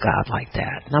contact with God like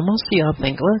that. Now, most of y'all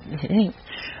think, well,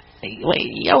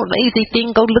 yo, lazy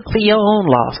thing, go look for your own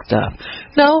lost stuff.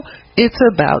 No, it's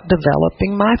about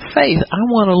developing my faith. I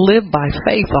want to live by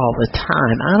faith all the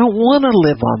time. I don't want to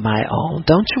live on my own.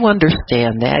 Don't you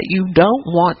understand that? You don't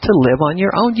want to live on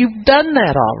your own. You've done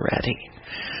that already.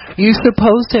 You're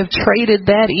supposed to have traded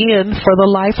that in for the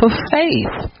life of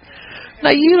faith. Now,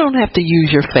 you don't have to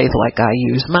use your faith like I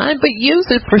use mine, but use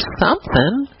it for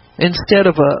something instead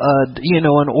of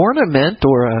an ornament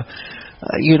or a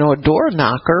door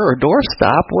knocker or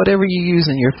doorstop, whatever you're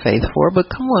using your faith for. But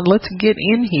come on, let's get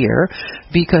in here,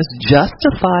 because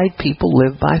justified people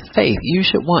live by faith. You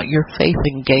should want your faith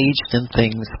engaged in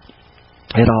things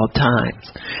at all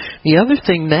times. The other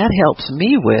thing that helps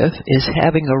me with is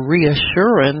having a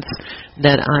reassurance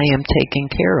that I am taken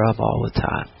care of all the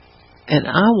time. And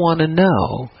I want to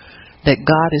know that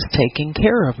God is taking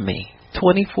care of me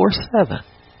 24/7.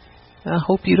 I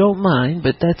hope you don't mind,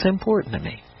 but that's important to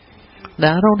me.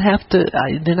 Now, I don't have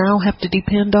to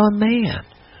depend on man.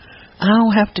 I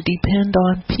don't have to depend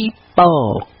on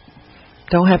people.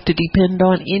 Don't have to depend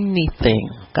on anything.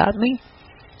 Got me?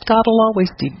 God will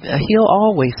He'll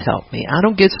always help me. I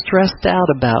don't get stressed out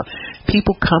about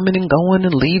people coming and going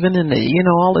and leaving and,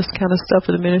 all this kind of stuff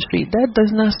in the ministry. That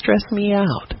does not stress me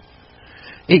out.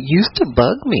 It used to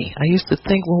bug me. I used to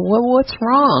think, well, what's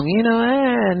wrong?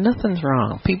 Nothing's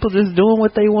wrong. People just doing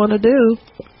what they want to do.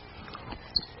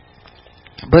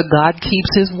 But God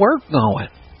keeps His work going.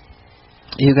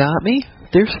 You got me?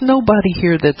 There's nobody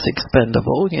here that's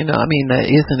expendable. That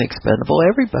isn't expendable.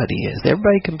 Everybody is.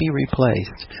 Everybody can be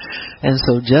replaced. And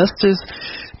so just as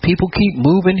people keep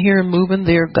moving here and moving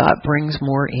there, God brings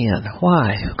more in.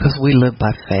 Why? Because we live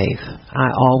by faith.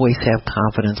 I always have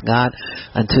confidence. God,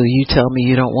 until you tell me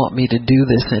you don't want me to do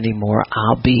this anymore,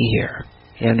 I'll be here.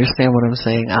 You understand what I'm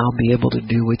saying? I'll be able to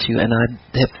do what and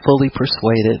I have fully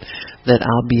persuaded that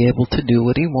I'll be able to do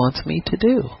what He wants me to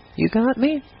do. You got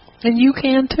me? And you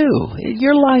can too.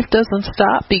 Your life doesn't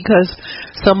stop because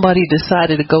somebody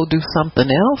decided to go do something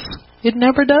else. It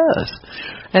never does.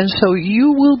 And so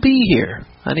you will be here.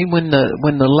 Honey, when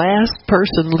the last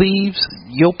person leaves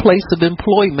your place of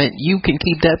employment, you can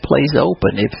keep that place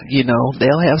open if,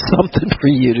 they'll have something for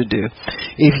you to do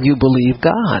if you believe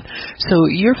God. So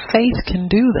your faith can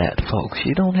do that, folks.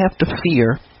 You don't have to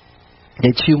fear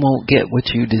that you won't get what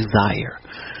you desire.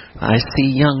 I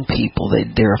see young people,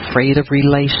 they're afraid of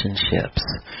relationships.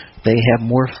 They have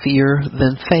more fear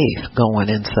than faith going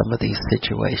in some of these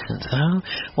situations. Oh,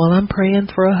 well, I'm praying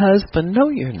for a husband. No,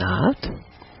 you're not.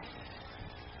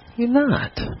 You're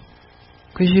not.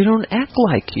 Because you don't act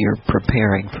like you're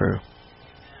preparing for.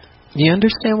 You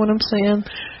understand what I'm saying?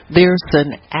 There's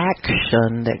an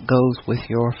action that goes with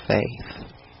your faith.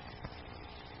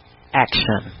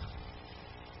 Action.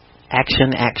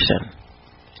 Action, action.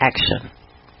 Action.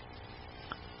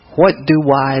 What do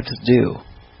wives do?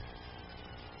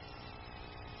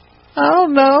 I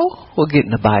don't know. We'll get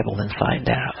in the Bible and find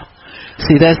out.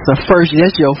 See, that's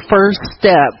your first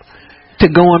step to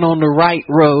going on the right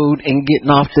road and getting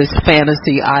off this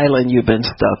fantasy island you've been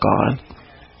stuck on.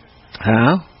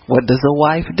 Huh? What does a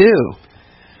wife do?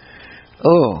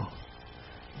 Oh,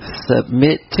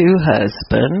 submit to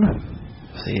husband.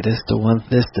 See, they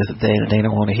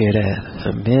don't want to hear that.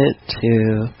 Submit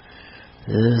to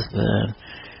husband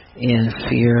in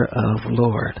fear of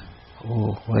Lord.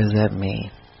 Oh, what does that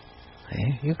mean?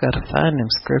 Hey, you've got to find them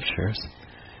scriptures.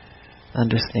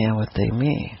 Understand what they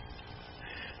mean.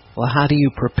 Well, how do you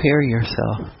prepare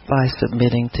yourself? By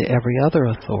submitting to every other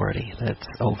authority that's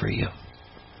over you.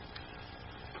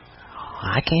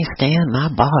 I can't stand my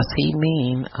boss. He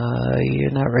mean.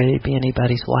 You're not ready to be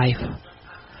anybody's wife.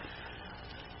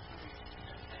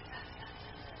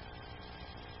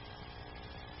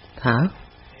 Huh?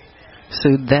 So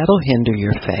that'll hinder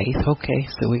your faith. Okay,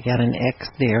 so we got an X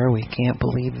there. We can't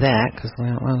believe that because we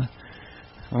don't want to.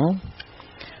 Well,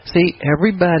 see,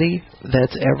 everybody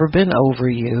that's ever been over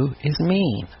you is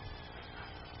mean.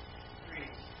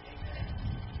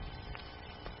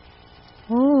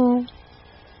 Oh,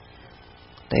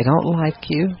 they don't like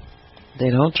you. They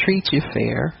don't treat you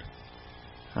fair.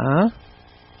 Huh?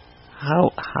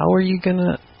 How are you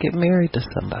gonna get married to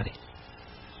somebody?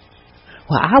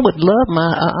 Well, I would love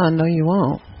my. No, you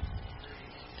won't.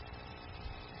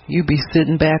 You be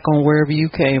sitting back on wherever you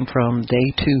came from,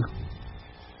 day 2.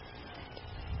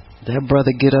 That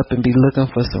brother get up and be looking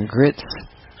for some grits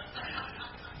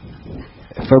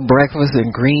for breakfast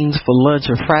and greens for lunch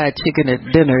or fried chicken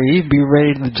at dinner. You'd be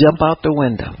ready to jump out the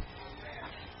window.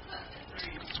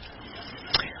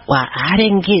 Well, I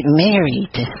didn't get married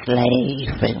to slave.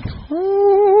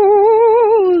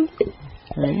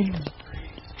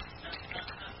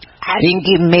 I didn't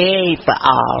get married for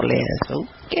all this.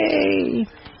 Okay.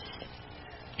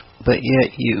 But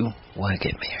yet you want to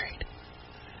get married.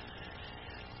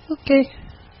 Okay.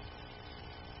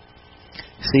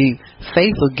 See,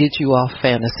 faith will get you off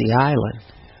Fantasy Island.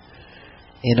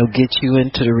 It'll get you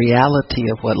into the reality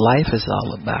of what life is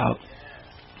all about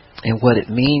and what it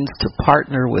means to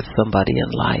partner with somebody in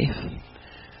life,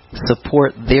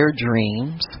 support their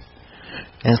dreams,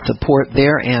 and support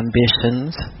their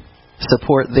ambitions,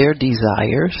 support their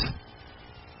desires.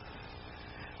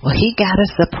 Well, he got to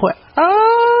support.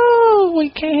 Oh,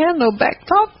 we can't have no back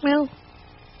talk now.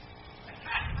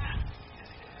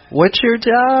 What's your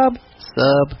job?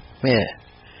 Submit.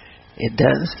 It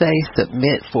doesn't say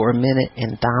submit for a minute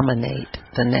and dominate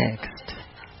the next.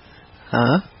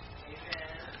 Huh?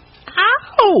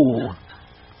 Ow!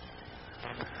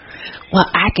 Well,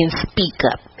 I can speak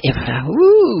up if I...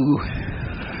 Ooh.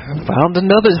 Found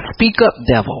another speak up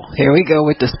devil. Here we go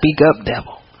with the speak up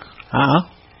devil. Huh?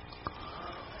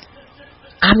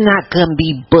 I'm not going to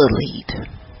be bullied.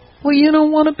 Well, you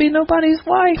don't want to be nobody's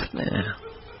wife now.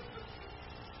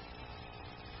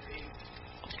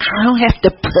 I don't have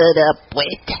to put up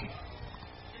with.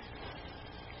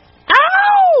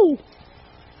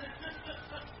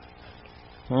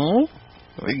 Ow!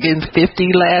 We're getting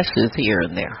 50 lashes here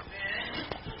and there.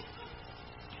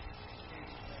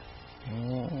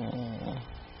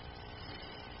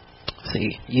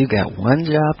 See, you got one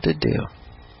job to do.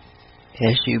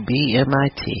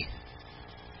 SUBMIT.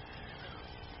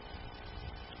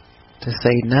 To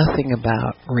say nothing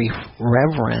about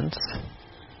reverence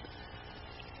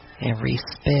and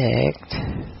respect.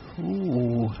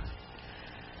 Ooh.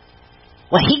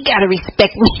 Well, he got to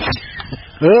respect me.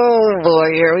 Oh,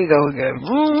 boy, here we go again.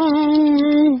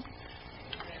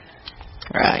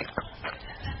 Right.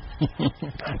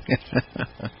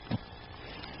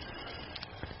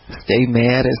 Stay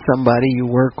mad at somebody you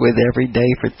work with every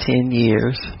day for 10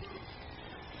 years.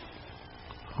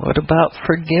 What about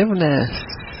forgiveness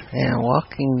and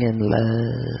walking in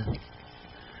love?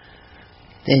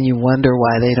 Then you wonder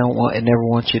why they never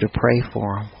want you to pray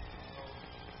for them.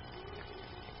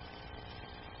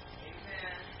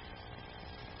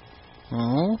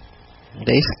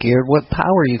 They scared what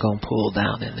power you gonna pull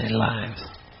down in their lives.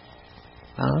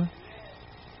 Huh?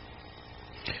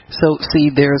 So, see,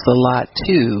 there's a lot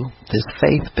to this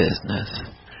faith business,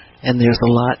 and there's a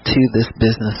lot to this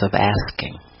business of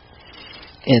asking.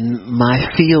 And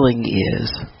my feeling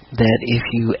is that if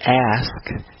you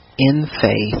ask in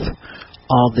faith,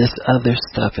 all this other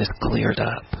stuff is cleared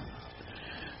up.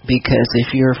 Because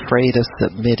if you're afraid of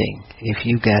submitting, if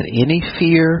you got any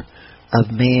fear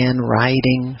of man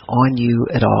riding on you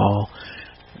at all,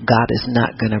 God is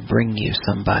not going to bring you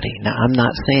somebody. Now, I'm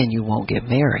not saying you won't get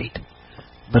married,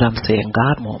 but I'm saying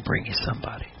God won't bring you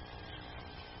somebody.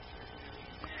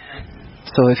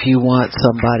 So if you want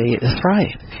somebody, that's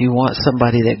right. If you want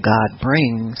somebody that God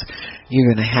brings,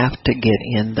 you're going to have to get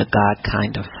in the God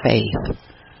kind of faith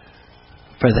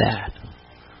for that.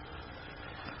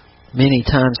 Many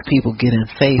times people get in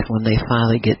faith when they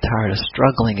finally get tired of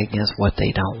struggling against what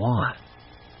they don't want.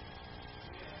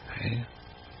 Okay?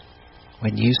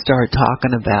 When you start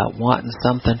talking about wanting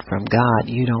something from God,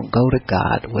 you don't go to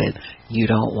God with, you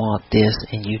don't want this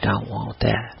and you don't want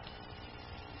that.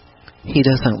 He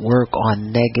doesn't work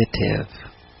on negative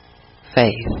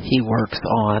faith. He works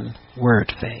on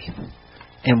word faith.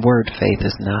 And word faith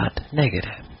is not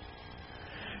negative.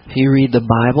 If you read the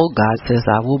Bible, God says,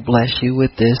 I will bless you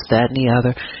with this, that, and the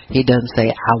other. He doesn't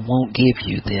say, I won't give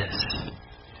you this.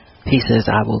 He says,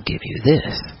 I will give you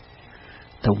this.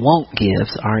 The won't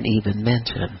gives aren't even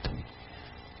mentioned.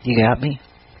 You got me?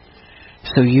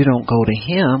 So you don't go to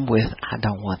him with, I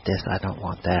don't want this, I don't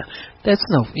want that.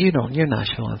 You're not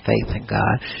showing faith in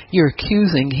God. You're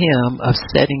accusing him of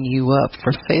setting you up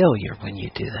for failure when you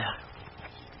do that.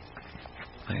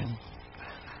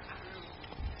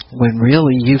 When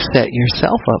really you've set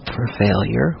yourself up for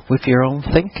failure with your own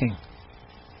thinking.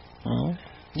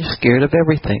 You're scared of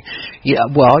everything. Yeah,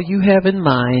 well, all you have in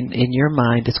your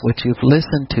mind is what you've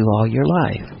listened to all your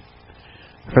life.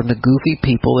 From the goofy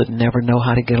people that never know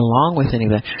how to get along with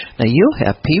anybody. Now, you'll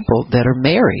have people that are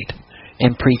married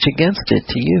and preach against it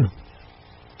to you.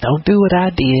 Don't do what I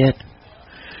did.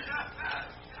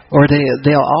 Or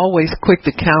they'll always quick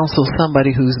to counsel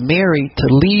somebody who's married to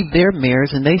leave their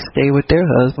marriage and they stay with their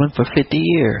husband for 50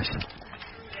 years.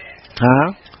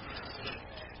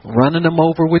 Running them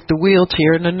over with the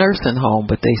wheelchair in the nursing home,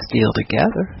 but they still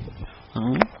together.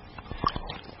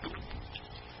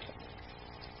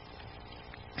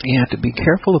 You have to be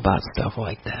careful about stuff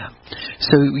like that.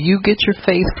 So you get your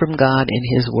faith from God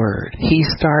in his word. He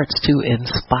starts to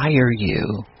inspire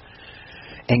you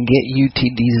and get you to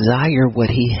desire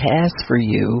what he has for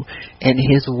you. And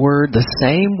his word, the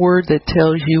same word that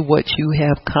tells you what you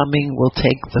have coming, will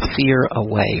take the fear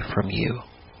away from you.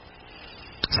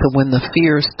 So when the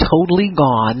fear is totally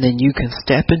gone, then you can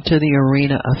step into the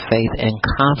arena of faith and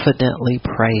confidently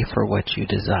pray for what you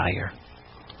desire.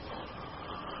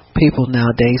 People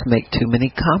nowadays make too many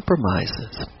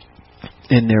compromises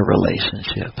in their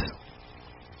relationships.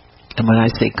 And when I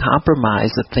say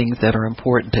compromise, the things that are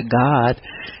important to God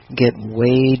get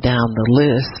way down the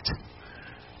list,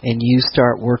 and you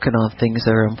start working on things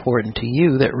that are important to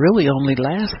you that really only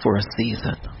last for a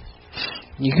season.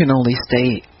 You can only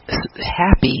stay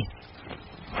happy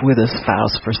with a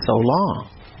spouse for so long,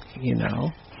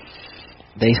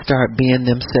 They start being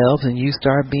themselves and you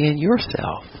start being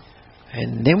yourself.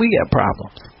 And then we get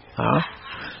problems,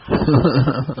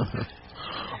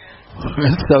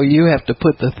 So you have to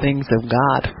put the things of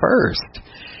God first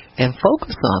and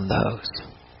focus on those.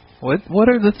 What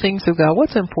are the things of God?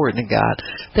 What's important to God?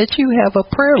 That you have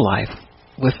a prayer life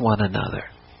with one another.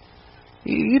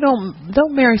 You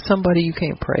don't marry somebody you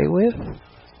can't pray with.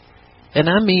 And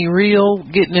I mean real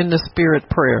getting in the spirit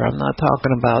prayer. I'm not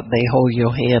talking about they hold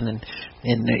your hand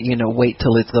and wait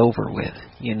till it's over with,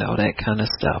 that kind of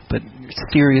stuff. But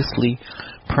seriously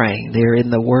praying. They're in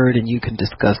the Word and you can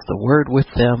discuss the Word with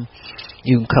them.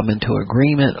 You can come into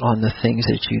agreement on the things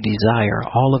that you desire.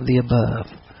 All of the above.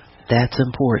 That's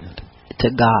important to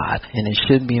God, and it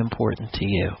should be important to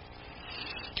you.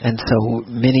 And so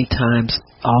many times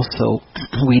also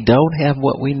we don't have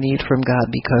what we need from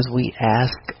God because we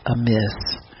ask amiss.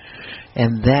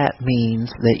 And that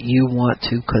means that you want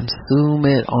to consume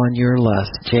it on your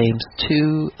lust. James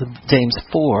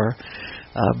 4,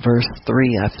 verse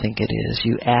 3, I think it is.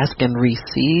 You ask and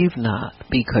receive not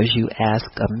because you ask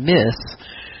amiss,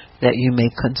 that you may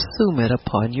consume it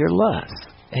upon your lust.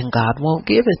 And God won't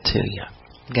give it to you.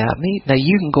 Got me? Now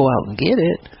you can go out and get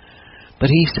it, but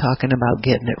he's talking about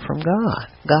getting it from God.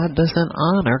 God doesn't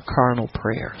honor carnal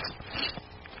prayers.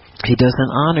 He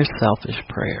doesn't honor selfish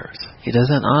prayers. He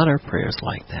doesn't honor prayers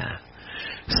like that.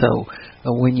 So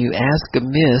when you ask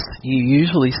amiss, you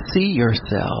usually see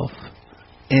yourself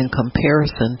in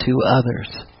comparison to others.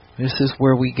 This is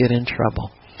where we get in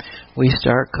trouble. We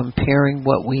start comparing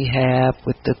what we have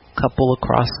with the couple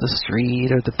across the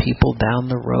street or the people down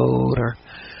the road, or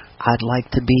I'd like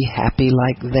to be happy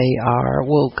like they are.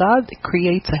 Well, God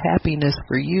creates a happiness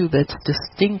for you that's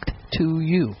distinct to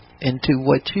you and to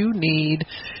what you need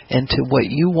and to what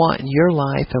you want in your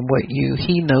life, and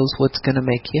He knows what's going to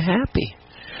make you happy.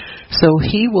 So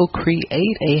He will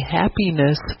create a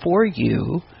happiness for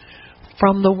you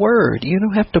from the Word. You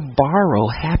don't have to borrow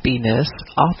happiness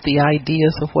off the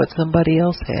ideas of what somebody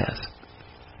else has.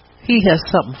 He has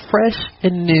something fresh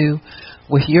and new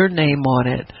with your name on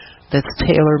it that's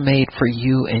tailor-made for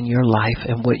you and your life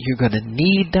and what you're going to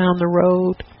need down the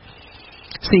road.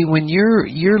 See, when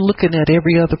you're looking at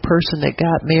every other person that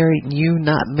got married and you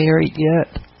not married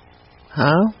yet,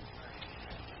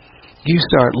 you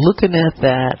start looking at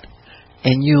that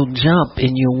and you'll jump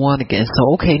and you'll want to get,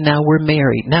 so okay, now we're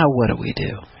married. Now what do we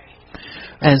do?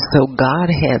 And so God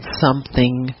had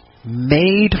something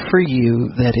made for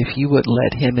you that if you would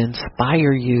let Him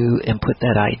inspire you and put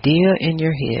that idea in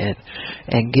your head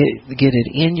and get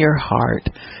it in your heart,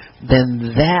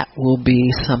 then that will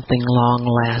be something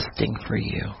long-lasting for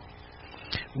you.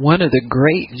 One of the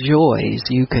great joys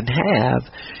you can have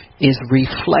is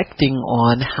reflecting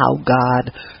on how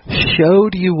God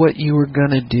showed you what you were going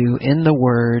to do in the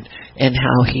Word and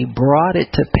how He brought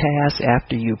it to pass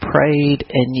after you prayed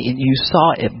and you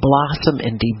saw it blossom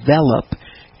and develop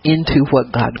into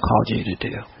what God called you to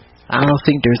do. I don't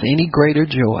think there's any greater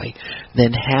joy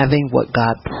than having what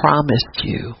God promised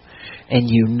you, and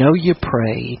you know you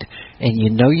prayed, and you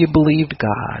know you believed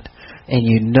God, and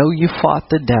you know you fought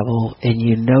the devil, and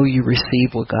you know you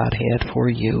received what God had for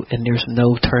you, and there's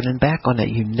no turning back on it.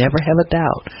 You never have a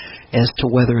doubt as to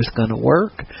whether it's going to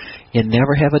work. You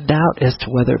never have a doubt as to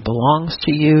whether it belongs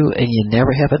to you, and you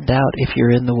never have a doubt if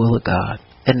you're in the will of God.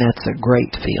 And that's a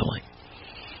great feeling.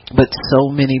 But so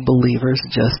many believers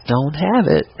just don't have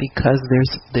it because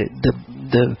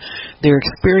their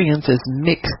experience is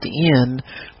mixed in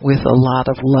with a lot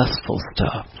of lustful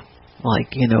stuff.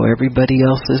 Like, everybody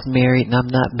else is married and I'm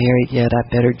not married yet. I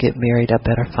better get married. I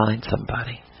better find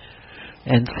somebody.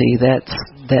 And see, that's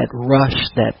that rush,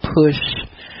 that push,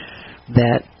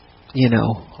 that,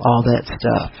 all that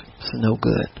stuff. It's no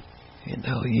good.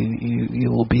 You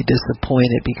will be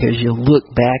disappointed because you'll look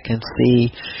back and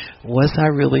see, was I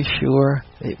really sure?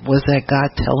 Was that God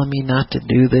telling me not to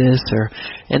do this?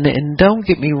 And don't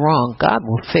get me wrong, God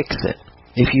will fix it.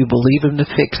 If you believe Him to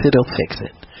fix it, He'll fix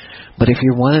it. But if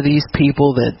you're one of these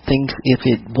people that thinks if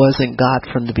it wasn't God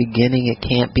from the beginning, it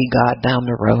can't be God down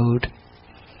the road,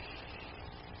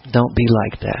 don't be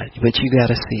like that. But you got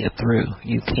to see it through.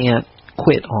 You can't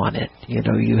quit on it.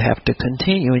 You have to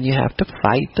continue, and you have to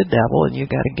fight the devil, and you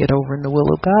got to get over in the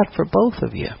will of God for both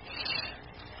of you.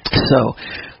 So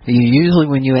you usually,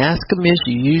 when you ask amiss,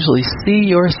 you usually see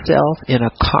yourself in a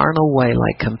carnal way,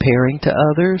 like comparing to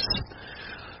others,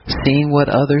 seeing what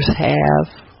others have,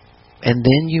 and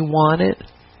then you want it.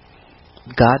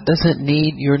 God doesn't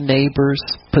need your neighbor's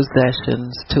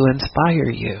possessions to inspire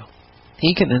you.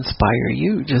 He can inspire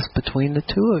you just between the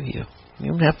two of you.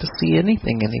 You don't have to see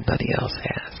anything anybody else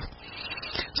has.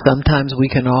 Sometimes we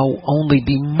can only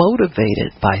be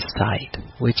motivated by sight,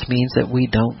 which means that we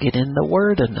don't get in the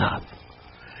Word enough.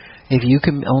 If you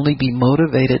can only be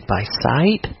motivated by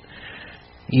sight,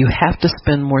 you have to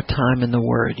spend more time in the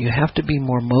Word. You have to be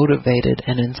more motivated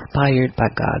and inspired by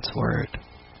God's Word.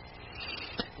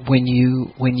 When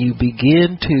you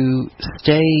begin to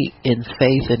stay in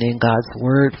faith and in God's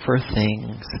Word for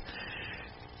things,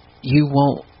 you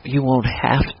won't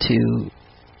have to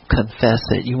confess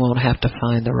it. You won't have to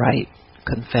find the right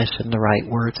confession, the right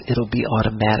words. It'll be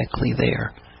automatically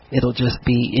there. It'll just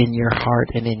be in your heart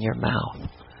and in your mouth.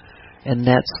 And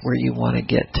that's where you want to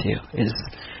get to, is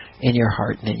in your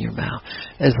heart and in your mouth.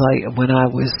 It's like when I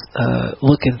was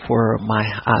looking for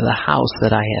the house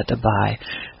that I had to buy.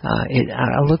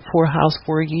 I looked for a house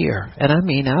for a year. And I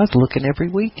was looking every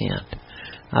weekend.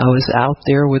 I was out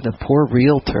there with a poor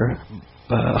realtor.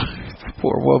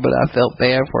 Poor woman, I felt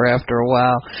bad for after a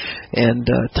while. And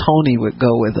Tony would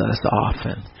go with us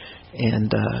often.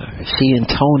 And she and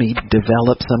Tony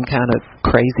developed some kind of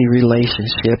crazy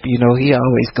relationship. He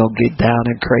always go get down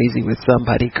and crazy with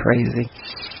somebody crazy.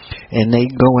 And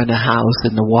they'd go in the house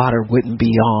and the water wouldn't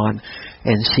be on.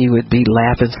 And she would be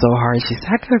laughing so hard. She said,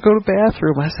 I got to go to the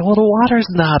bathroom. I said, well, the water's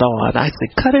not on. I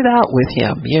said, cut it out with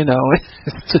him. It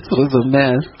just was a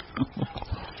mess.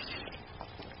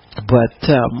 But,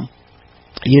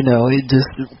 it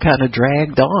just kind of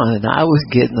dragged on. And I was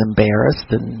getting embarrassed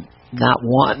and not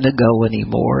wanting to go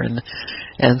anymore.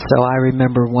 And so I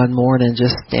remember one morning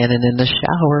just standing in the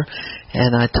shower,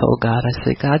 and I told God, I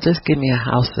said, God, just give me a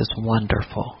house that's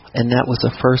wonderful. And that was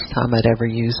the first time I'd ever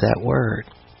used that word,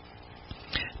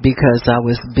 because I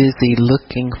was busy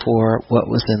looking for what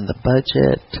was in the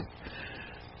budget,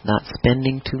 not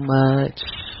spending too much.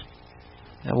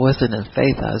 I wasn't in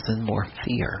faith. I was in more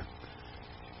fear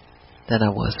than I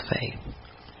was faith.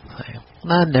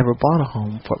 I'd never bought a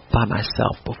home by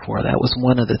myself before. That was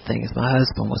one of the things. My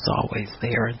husband was always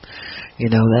there, and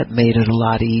that made it a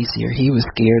lot easier. He was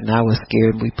scared and I was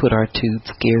scared, and we put our two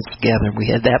scares together, and we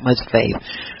had that much faith,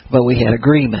 but we had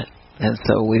agreement, and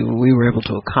so we were able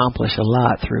to accomplish a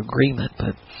lot through agreement.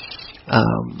 But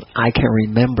I can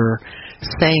remember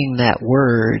saying that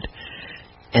word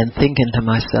and thinking to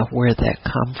myself, where'd that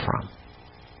come from?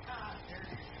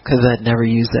 Because I'd never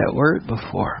used that word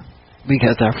before.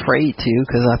 Because I'm afraid to,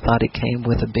 because I thought it came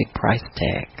with a big price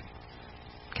tag.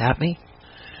 Got me?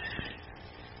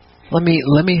 Let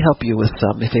me help you with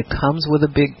something. If it comes with a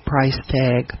big price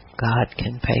tag, God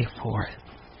can pay for it.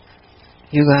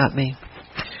 You got me?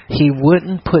 He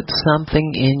wouldn't put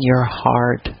something in your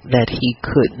heart that He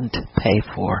couldn't pay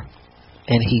for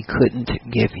and He couldn't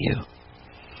give you.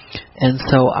 And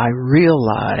so I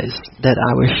realized that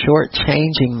I was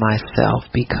shortchanging myself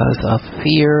because of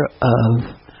fear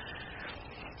of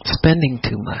spending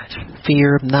too much,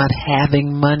 fear of not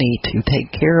having money to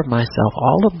take care of myself.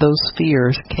 All of those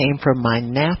fears came from my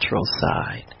natural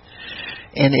side.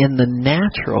 And in the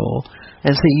natural,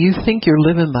 and so you think you're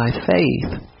living by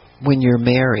faith, when you're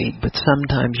married, but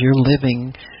sometimes you're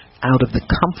living out of the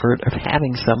comfort of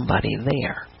having somebody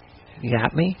there. You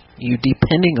got me? You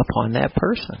depending upon that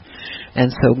person.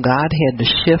 And so God had to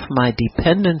shift my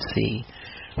dependency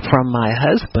from my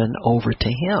husband over to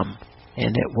him.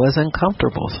 And it wasn't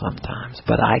comfortable sometimes,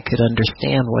 but I could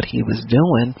understand what he was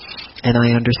doing, and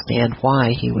I understand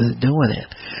why he was doing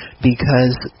it.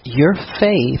 Because your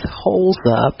faith holds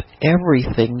up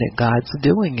everything that God's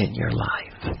doing in your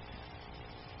life.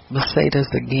 Let's say this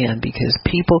again, because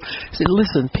people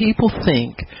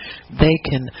think they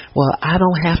can, well, I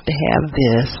don't have to have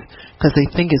this, because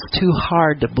they think it's too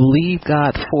hard to believe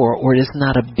God for, or it's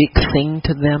not a big thing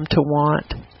to them to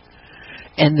want.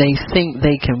 And they think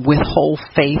they can withhold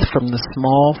faith from the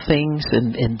small things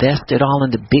and invest it all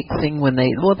in the big thing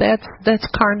that's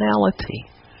carnality.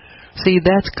 See,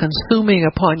 that's consuming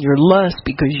upon your lust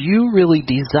because you really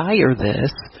desire this.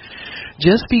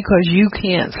 Just because you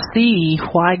can't see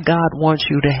why God wants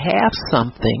you to have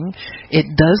something, it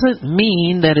doesn't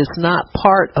mean that it's not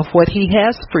part of what He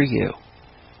has for you.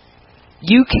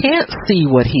 You can't see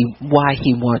why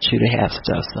He wants you to have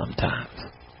stuff sometimes.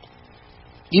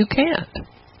 You can't.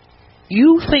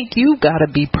 You think you've got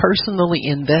to be personally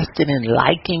invested in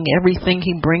liking everything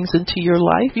He brings into your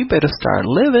life? You better start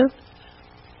living.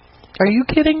 Are you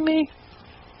kidding me?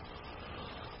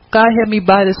 God had me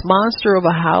buy this monster of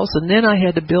a house, and then I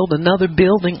had to build another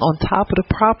building on top of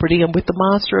the property and with the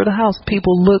monster of the house.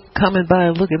 People coming by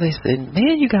and looking, they said,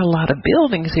 man, you got a lot of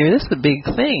buildings here. This is a big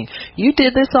thing. You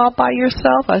did this all by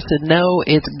yourself? I said, no,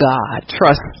 it's God.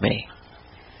 Trust me.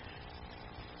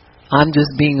 I'm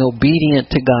just being obedient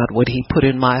to God, what He put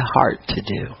in my heart to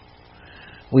do.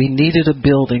 We needed a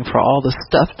building for all the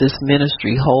stuff this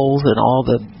ministry holds and all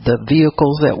the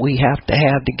vehicles that we have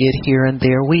to get here and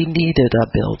there. We needed a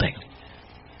building.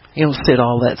 You don't sit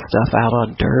all that stuff out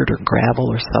on dirt or gravel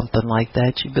or something like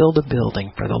that. You build a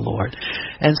building for the Lord.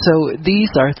 And so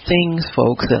these are things,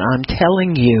 folks, that I'm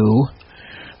telling you,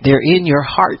 they're in your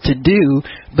heart to do,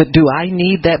 but do I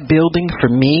need that building for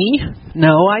me?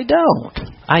 No, I don't.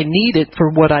 I need it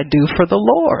for what I do for the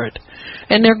Lord.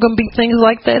 And there are going to be things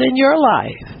like that in your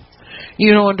life.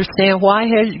 You don't understand why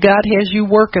God has you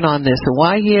working on this and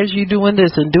why He has you doing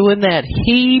this and doing that.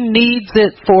 He needs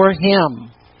it for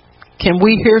Him. Can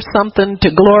we hear something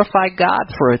to glorify God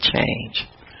for a change?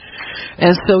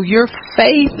 And so your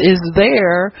faith is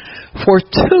there for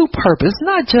two purposes,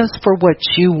 not just for what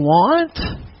you want.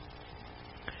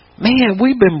 Man,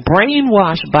 we've been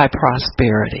brainwashed by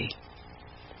prosperity.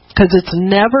 Because it's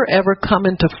never, ever come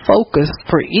into focus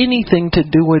for anything to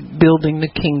do with building the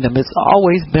kingdom. It's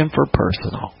always been for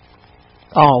personal.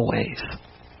 Always.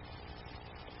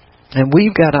 And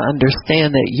we've got to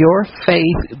understand that your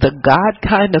faith, the God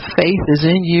kind of faith, is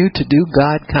in you to do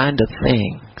God kind of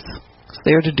things. It's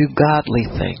there to do godly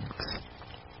things.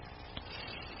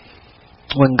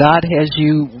 When God has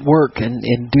you work and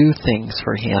do things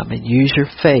for Him and use your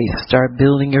faith, start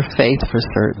building your faith for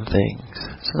certain things.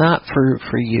 It's not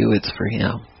for you, it's for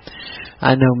Him.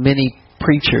 I know many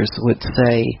preachers would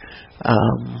say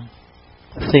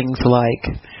things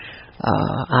like,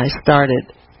 I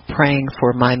started praying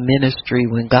for my ministry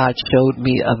when God showed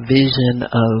me a vision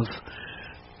of,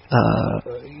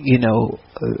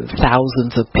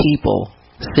 thousands of people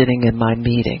sitting in my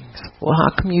meetings. Well,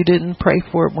 how come you didn't pray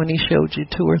for it when He showed you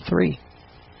 2 or 3?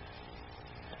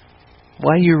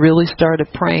 Why you really started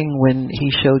praying when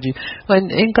He showed you?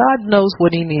 And God knows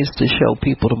what He needs to show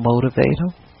people to motivate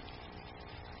them.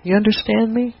 You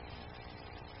understand me?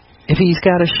 If He's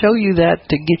got to show you that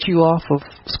to get you off of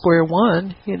square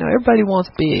one, everybody wants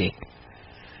big.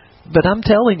 But I'm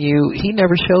telling you, He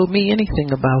never showed me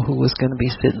anything about who was going to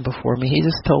be sitting before me. He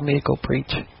just told me to go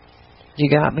preach. You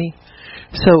got me?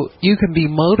 So you can be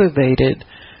motivated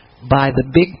by the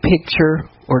big picture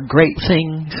or great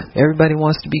things. Everybody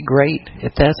wants to be great.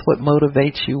 If that's what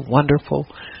motivates you, wonderful.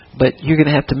 But you're going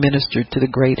to have to minister to the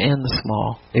great and the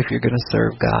small if you're going to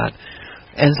serve God.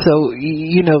 And so,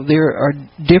 there are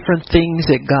different things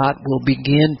that God will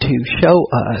begin to show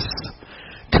us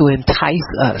to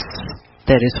entice us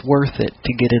that it's worth it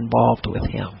to get involved with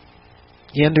Him.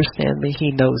 You understand me?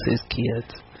 He knows His kids.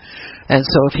 And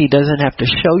so if He doesn't have to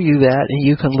show you that, and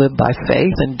you can live by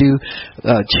faith and do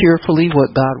cheerfully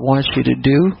what God wants you to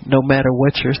do, no matter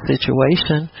what your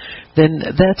situation, then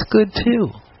that's good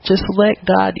too. Just let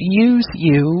God use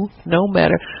you no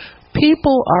matter.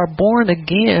 People are born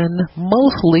again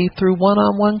mostly through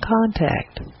one-on-one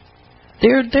contact.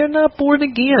 They're not born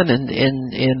again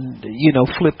and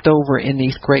flipped over in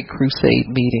these great crusade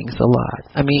meetings a lot.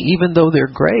 I mean, even though they're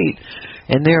great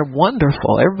and they're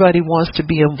wonderful, everybody wants to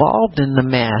be involved in the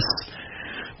mass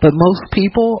But most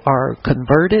people are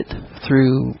converted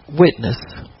through witness,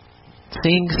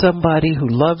 seeing somebody who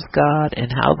loves God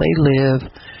and how they live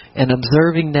and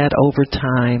observing that over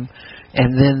time,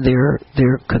 and then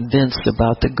they're convinced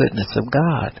about the goodness of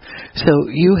God. So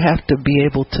you have to be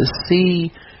able to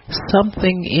see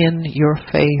something in your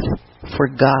faith for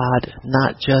God,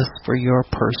 not just for your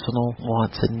personal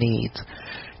wants and needs.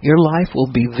 Your life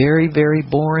will be very, very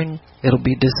boring. It'll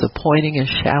be disappointing and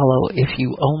shallow if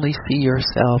you only see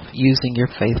yourself using your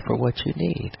faith for what you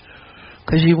need.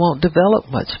 Because you won't develop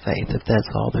much faith if that's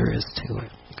all there is to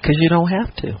it. Because you don't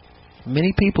have to.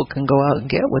 Many people can go out and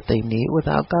get what they need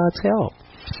without God's help.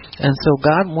 And so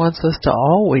God wants us to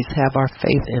always have our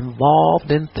faith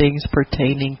involved in things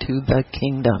pertaining to the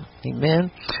kingdom.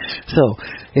 Amen? So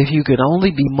if you could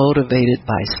only be motivated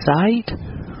by sight,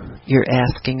 you're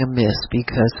asking amiss,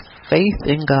 because faith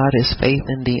in God is faith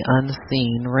in the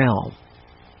unseen realm.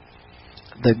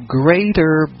 The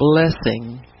greater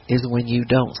blessing is when you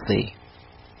don't see.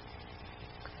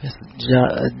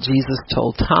 Jesus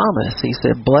told Thomas, he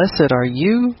said, "Blessed are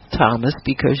you, Thomas,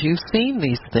 because you've seen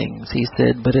these things." He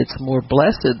said, but it's more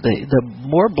blessed, the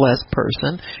more blessed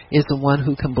person is the one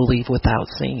who can believe without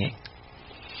seeing.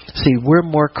 See, we're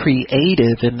more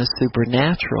creative in the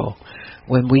supernatural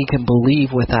when we can believe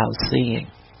without seeing.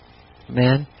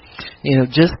 Amen?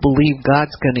 Just believe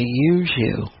God's going to use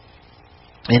you.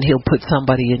 And He'll put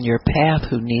somebody in your path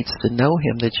who needs to know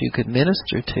Him that you could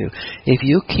minister to. If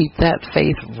you keep that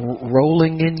faith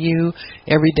rolling in you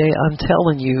every day, I'm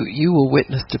telling you, you will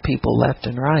witness to people left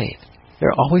and right.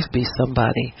 There'll always be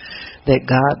somebody that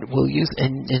God will use,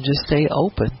 and just stay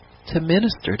open to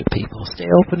minister to people. Stay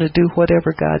open to do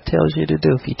whatever God tells you to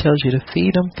do. If He tells you to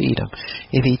feed them, feed them.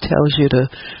 If He tells you to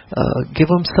give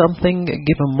them something,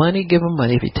 give them money, give them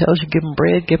money. If He tells you to give them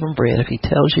bread, give them bread. If He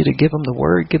tells you to give them the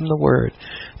word, give them the word.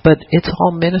 But it's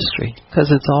all ministry, because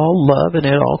it's all love, and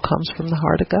it all comes from the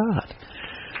heart of God.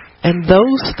 And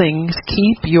those things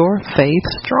keep your faith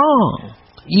strong.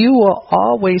 You will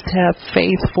always have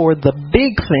faith for the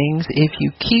big things if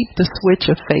you keep the switch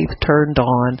of faith turned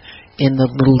on in the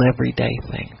little everyday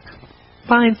things.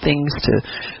 Find things to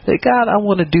say, God, I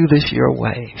want to do this your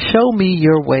way. Show me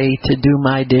your way to do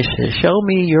my dishes. Show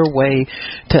me your way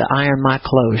to iron my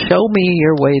clothes. Show me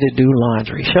your way to do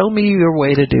laundry. Show me your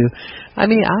way to do...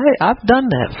 I've done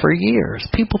that for years.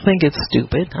 People think it's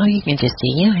stupid. Oh, you can just do,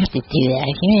 you don't have to do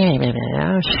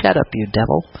that. Shut up, you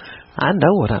devil. I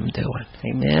know what I'm doing.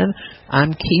 Amen.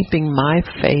 I'm keeping my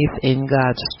faith in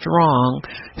God strong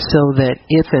so that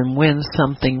if and when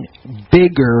something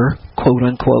bigger, quote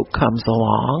unquote, comes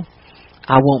along,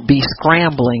 I won't be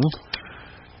scrambling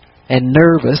and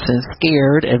nervous and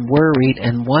scared and worried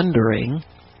and wondering.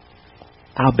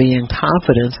 I'll be in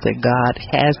confidence that God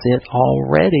has it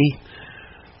already,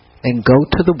 and go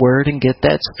to the Word and get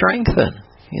that strengthened.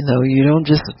 You don't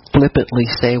just flippantly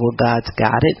say, well, God's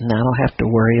got it and I don't have to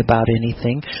worry about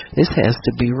anything. This has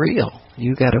to be real.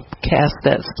 You got to cast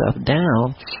that stuff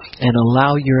down and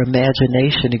allow your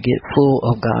imagination to get full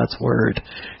of God's Word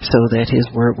so that His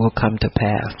Word will come to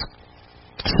pass.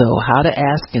 So how to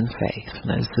ask in faith.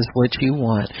 Now, this is what you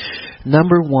want.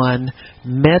 Number one,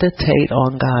 meditate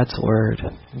on God's Word.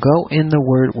 Go in the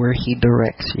Word where He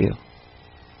directs you.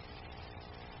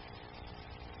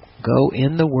 Go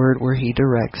in the Word where He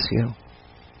directs you.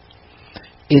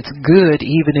 It's good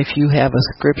even if you have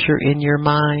a scripture in your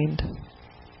mind.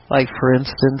 Like, for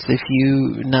instance, if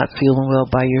you not feeling well,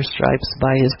 by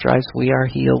His stripes we are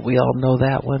healed. We all know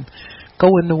that one.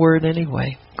 Go in the Word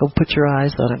anyway. Go put your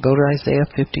eyes on it. Go to Isaiah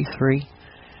 53.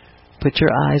 Put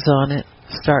your eyes on it.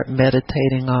 Start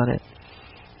meditating on it.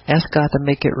 Ask God to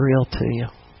make it real to you.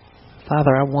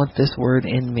 Father, I want this Word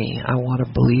in me. I want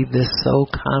to believe this so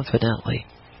confidently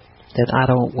that I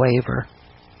don't waver.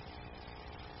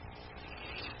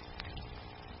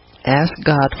 Ask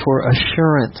God for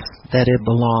assurance that it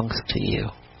belongs to you.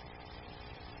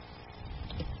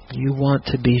 You want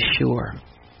to be sure.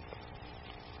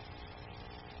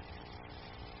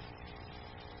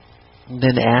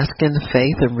 Then ask in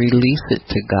faith and release it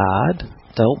to God.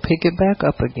 Don't pick it back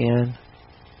up again.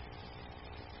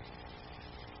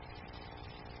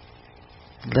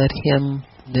 Let Him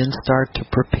then start to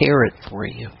prepare it for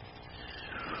you.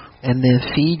 And then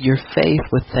feed your faith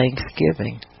with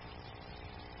thanksgiving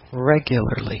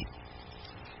regularly.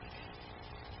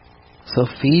 So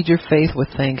feed your faith with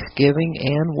thanksgiving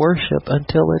and worship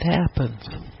until it happens.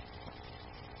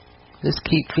 Just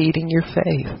keep feeding your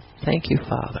faith. Thank you,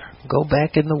 Father. Go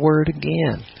back in the Word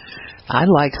again. I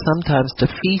like sometimes to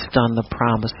feast on the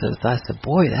promises. I said,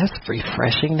 boy, that's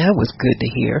refreshing. That was good to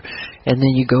hear. And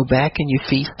then you go back and you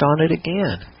feast on it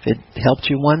again. If it helped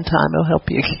you one time, it'll help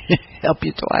you help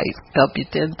you twice, help you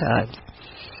 10 times.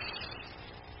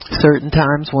 Certain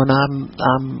times when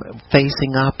I'm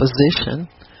facing opposition,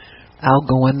 I'll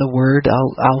go in the Word.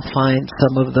 I'll find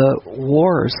some of the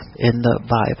wars in the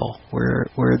Bible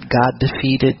where God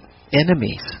defeated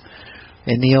enemies.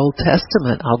 In the Old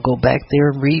Testament, I'll go back there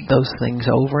and read those things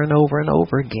over and over and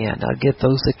over again. I'll get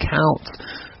those accounts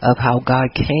of how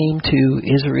God came to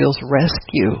Israel's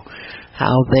rescue,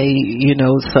 how they,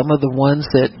 some of the ones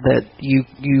that you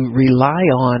rely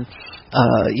on,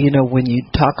 when you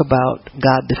talk about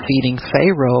God defeating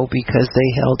Pharaoh because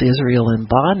they held Israel in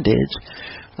bondage,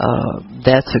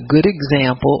 that's a good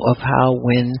example of how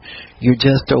when you're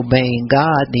just obeying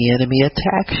God, the enemy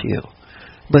attacks you.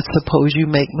 But suppose you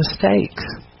make mistakes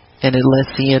and it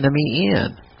lets the enemy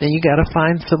in. Then you got to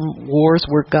find some wars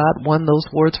where God won those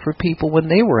wars for people when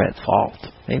they were at fault.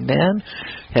 Amen.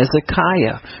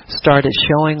 Hezekiah started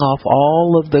showing off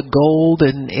all of the gold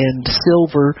and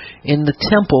silver in the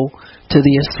temple to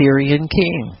the Assyrian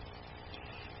king.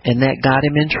 And that got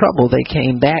him in trouble. They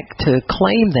came back to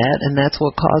claim that, and that's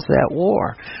what caused that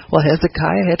war. Well,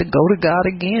 Hezekiah had to go to God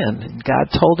again. God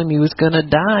told him he was going to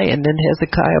die, and then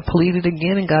Hezekiah pleaded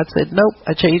again, and God said, nope,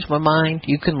 I changed my mind.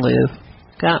 You can live.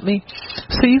 Got me?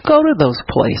 So you go to those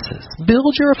places.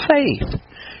 Build your faith.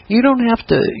 You don't have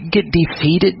to get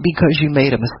defeated because you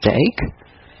made a mistake.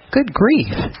 Good grief.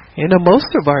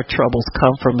 Most of our troubles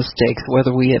come from mistakes,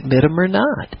 whether we admit them or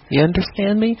not. You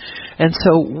understand me? And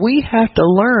so we have to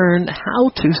learn how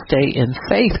to stay in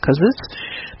faith, because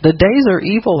the days are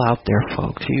evil out there,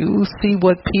 folks. You see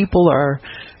what people are,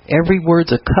 every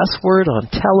word's a cuss word on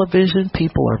television.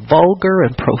 People are vulgar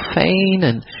and profane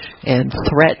and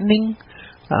threatening,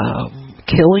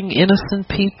 killing innocent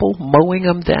people, mowing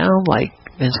them down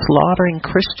and slaughtering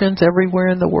Christians everywhere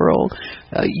in the world.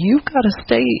 You've got to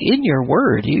stay in your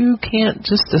word. You can't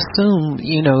just assume,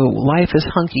 life is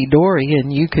hunky-dory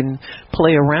and you can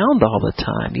play around all the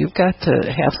time. You've got to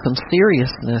have some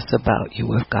seriousness about you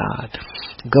with God.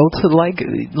 Go to like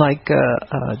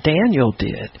Daniel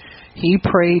did. He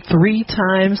prayed 3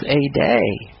 times a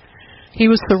day. He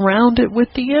was surrounded with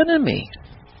the enemy.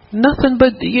 Nothing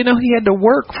but, he had to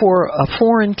work for a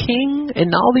foreign king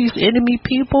and all these enemy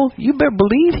people. You better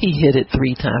believe he hit it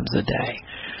 3 times a day.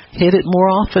 Hit it more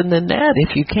often than that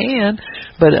if you can.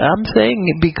 But I'm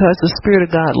saying because the Spirit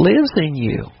of God lives in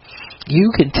you,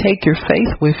 you can take your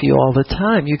faith with you all the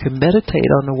time. You can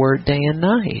meditate on the Word day and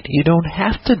night. You don't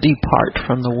have to depart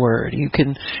from the Word. You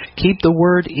can keep the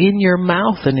Word in your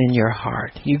mouth and in your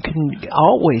heart. You can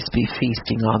always be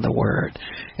feasting on the Word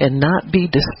and not be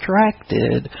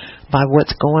distracted by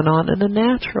what's going on in the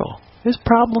natural. There's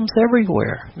problems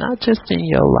everywhere, not just in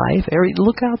your life.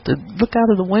 Look out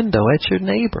of the window at your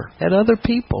neighbor, at other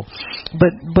people.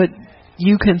 But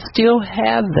you can still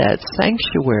have that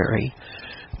sanctuary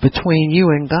between you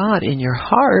and God in your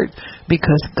heart,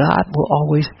 because God will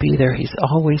always be there. He's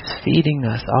always feeding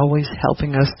us, always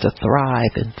helping us to thrive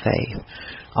in faith,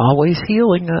 always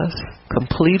healing us,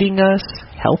 completing us,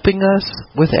 helping us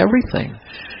with everything.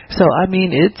 So,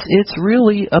 it's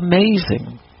really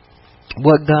amazing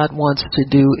what God wants to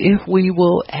do if we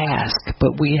will ask,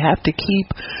 but we have to keep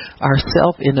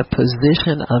ourselves in a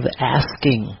position of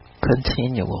asking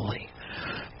continually.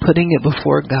 Putting it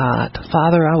before God.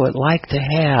 Father, I would like to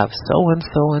have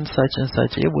so-and-so and such and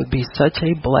such. It would be such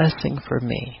a blessing for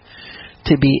me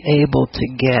to be able to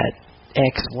get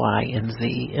X, Y, and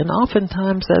Z. And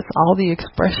oftentimes that's all the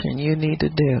expression you need to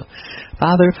do.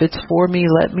 Father, if it's for me,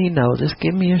 let me know. Just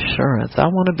give me assurance. I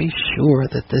want to be sure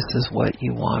that this is what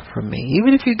you want from me.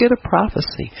 Even if you get a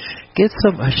prophecy, get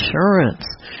some assurance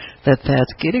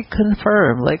get it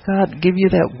confirmed. Let God give you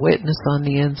that witness on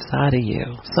the inside of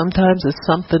you. Sometimes it's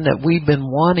something that we've been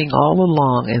wanting all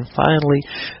along, and finally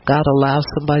God allows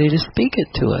somebody to speak it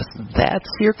to us. That's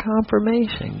your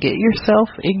confirmation. Get yourself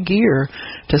in gear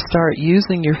to start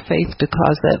using your faith to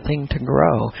cause that thing to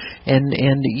grow. And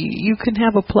you can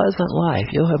have a pleasant life.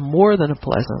 You'll have more than a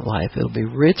pleasant life. It'll be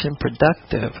rich and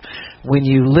productive when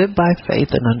you live by faith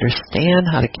and understand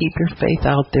how to keep your faith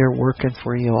out there working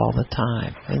for you all the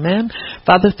time. Amen?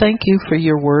 Father, thank you for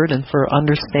your word and for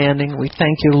understanding. We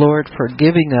thank you, Lord, for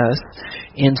giving us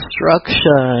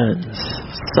instructions.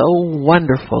 So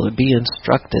wonderful to be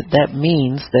instructed. That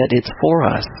means that it's for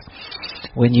us.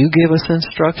 When you give us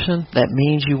instruction, that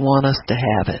means you want us to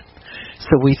have it.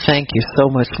 So we thank you so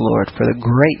much, Lord, for the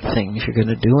great things you're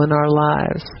going to do in our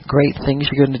lives, great things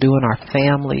you're going to do in our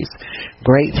families,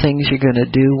 great things you're going to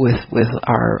do with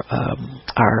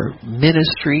our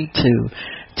ministry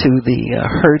to the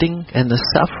hurting and the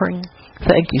suffering.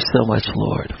 Thank you so much,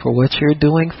 Lord, for what you're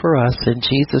doing for us. In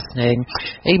Jesus' name,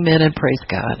 amen and praise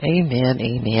God. Amen,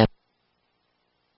 amen.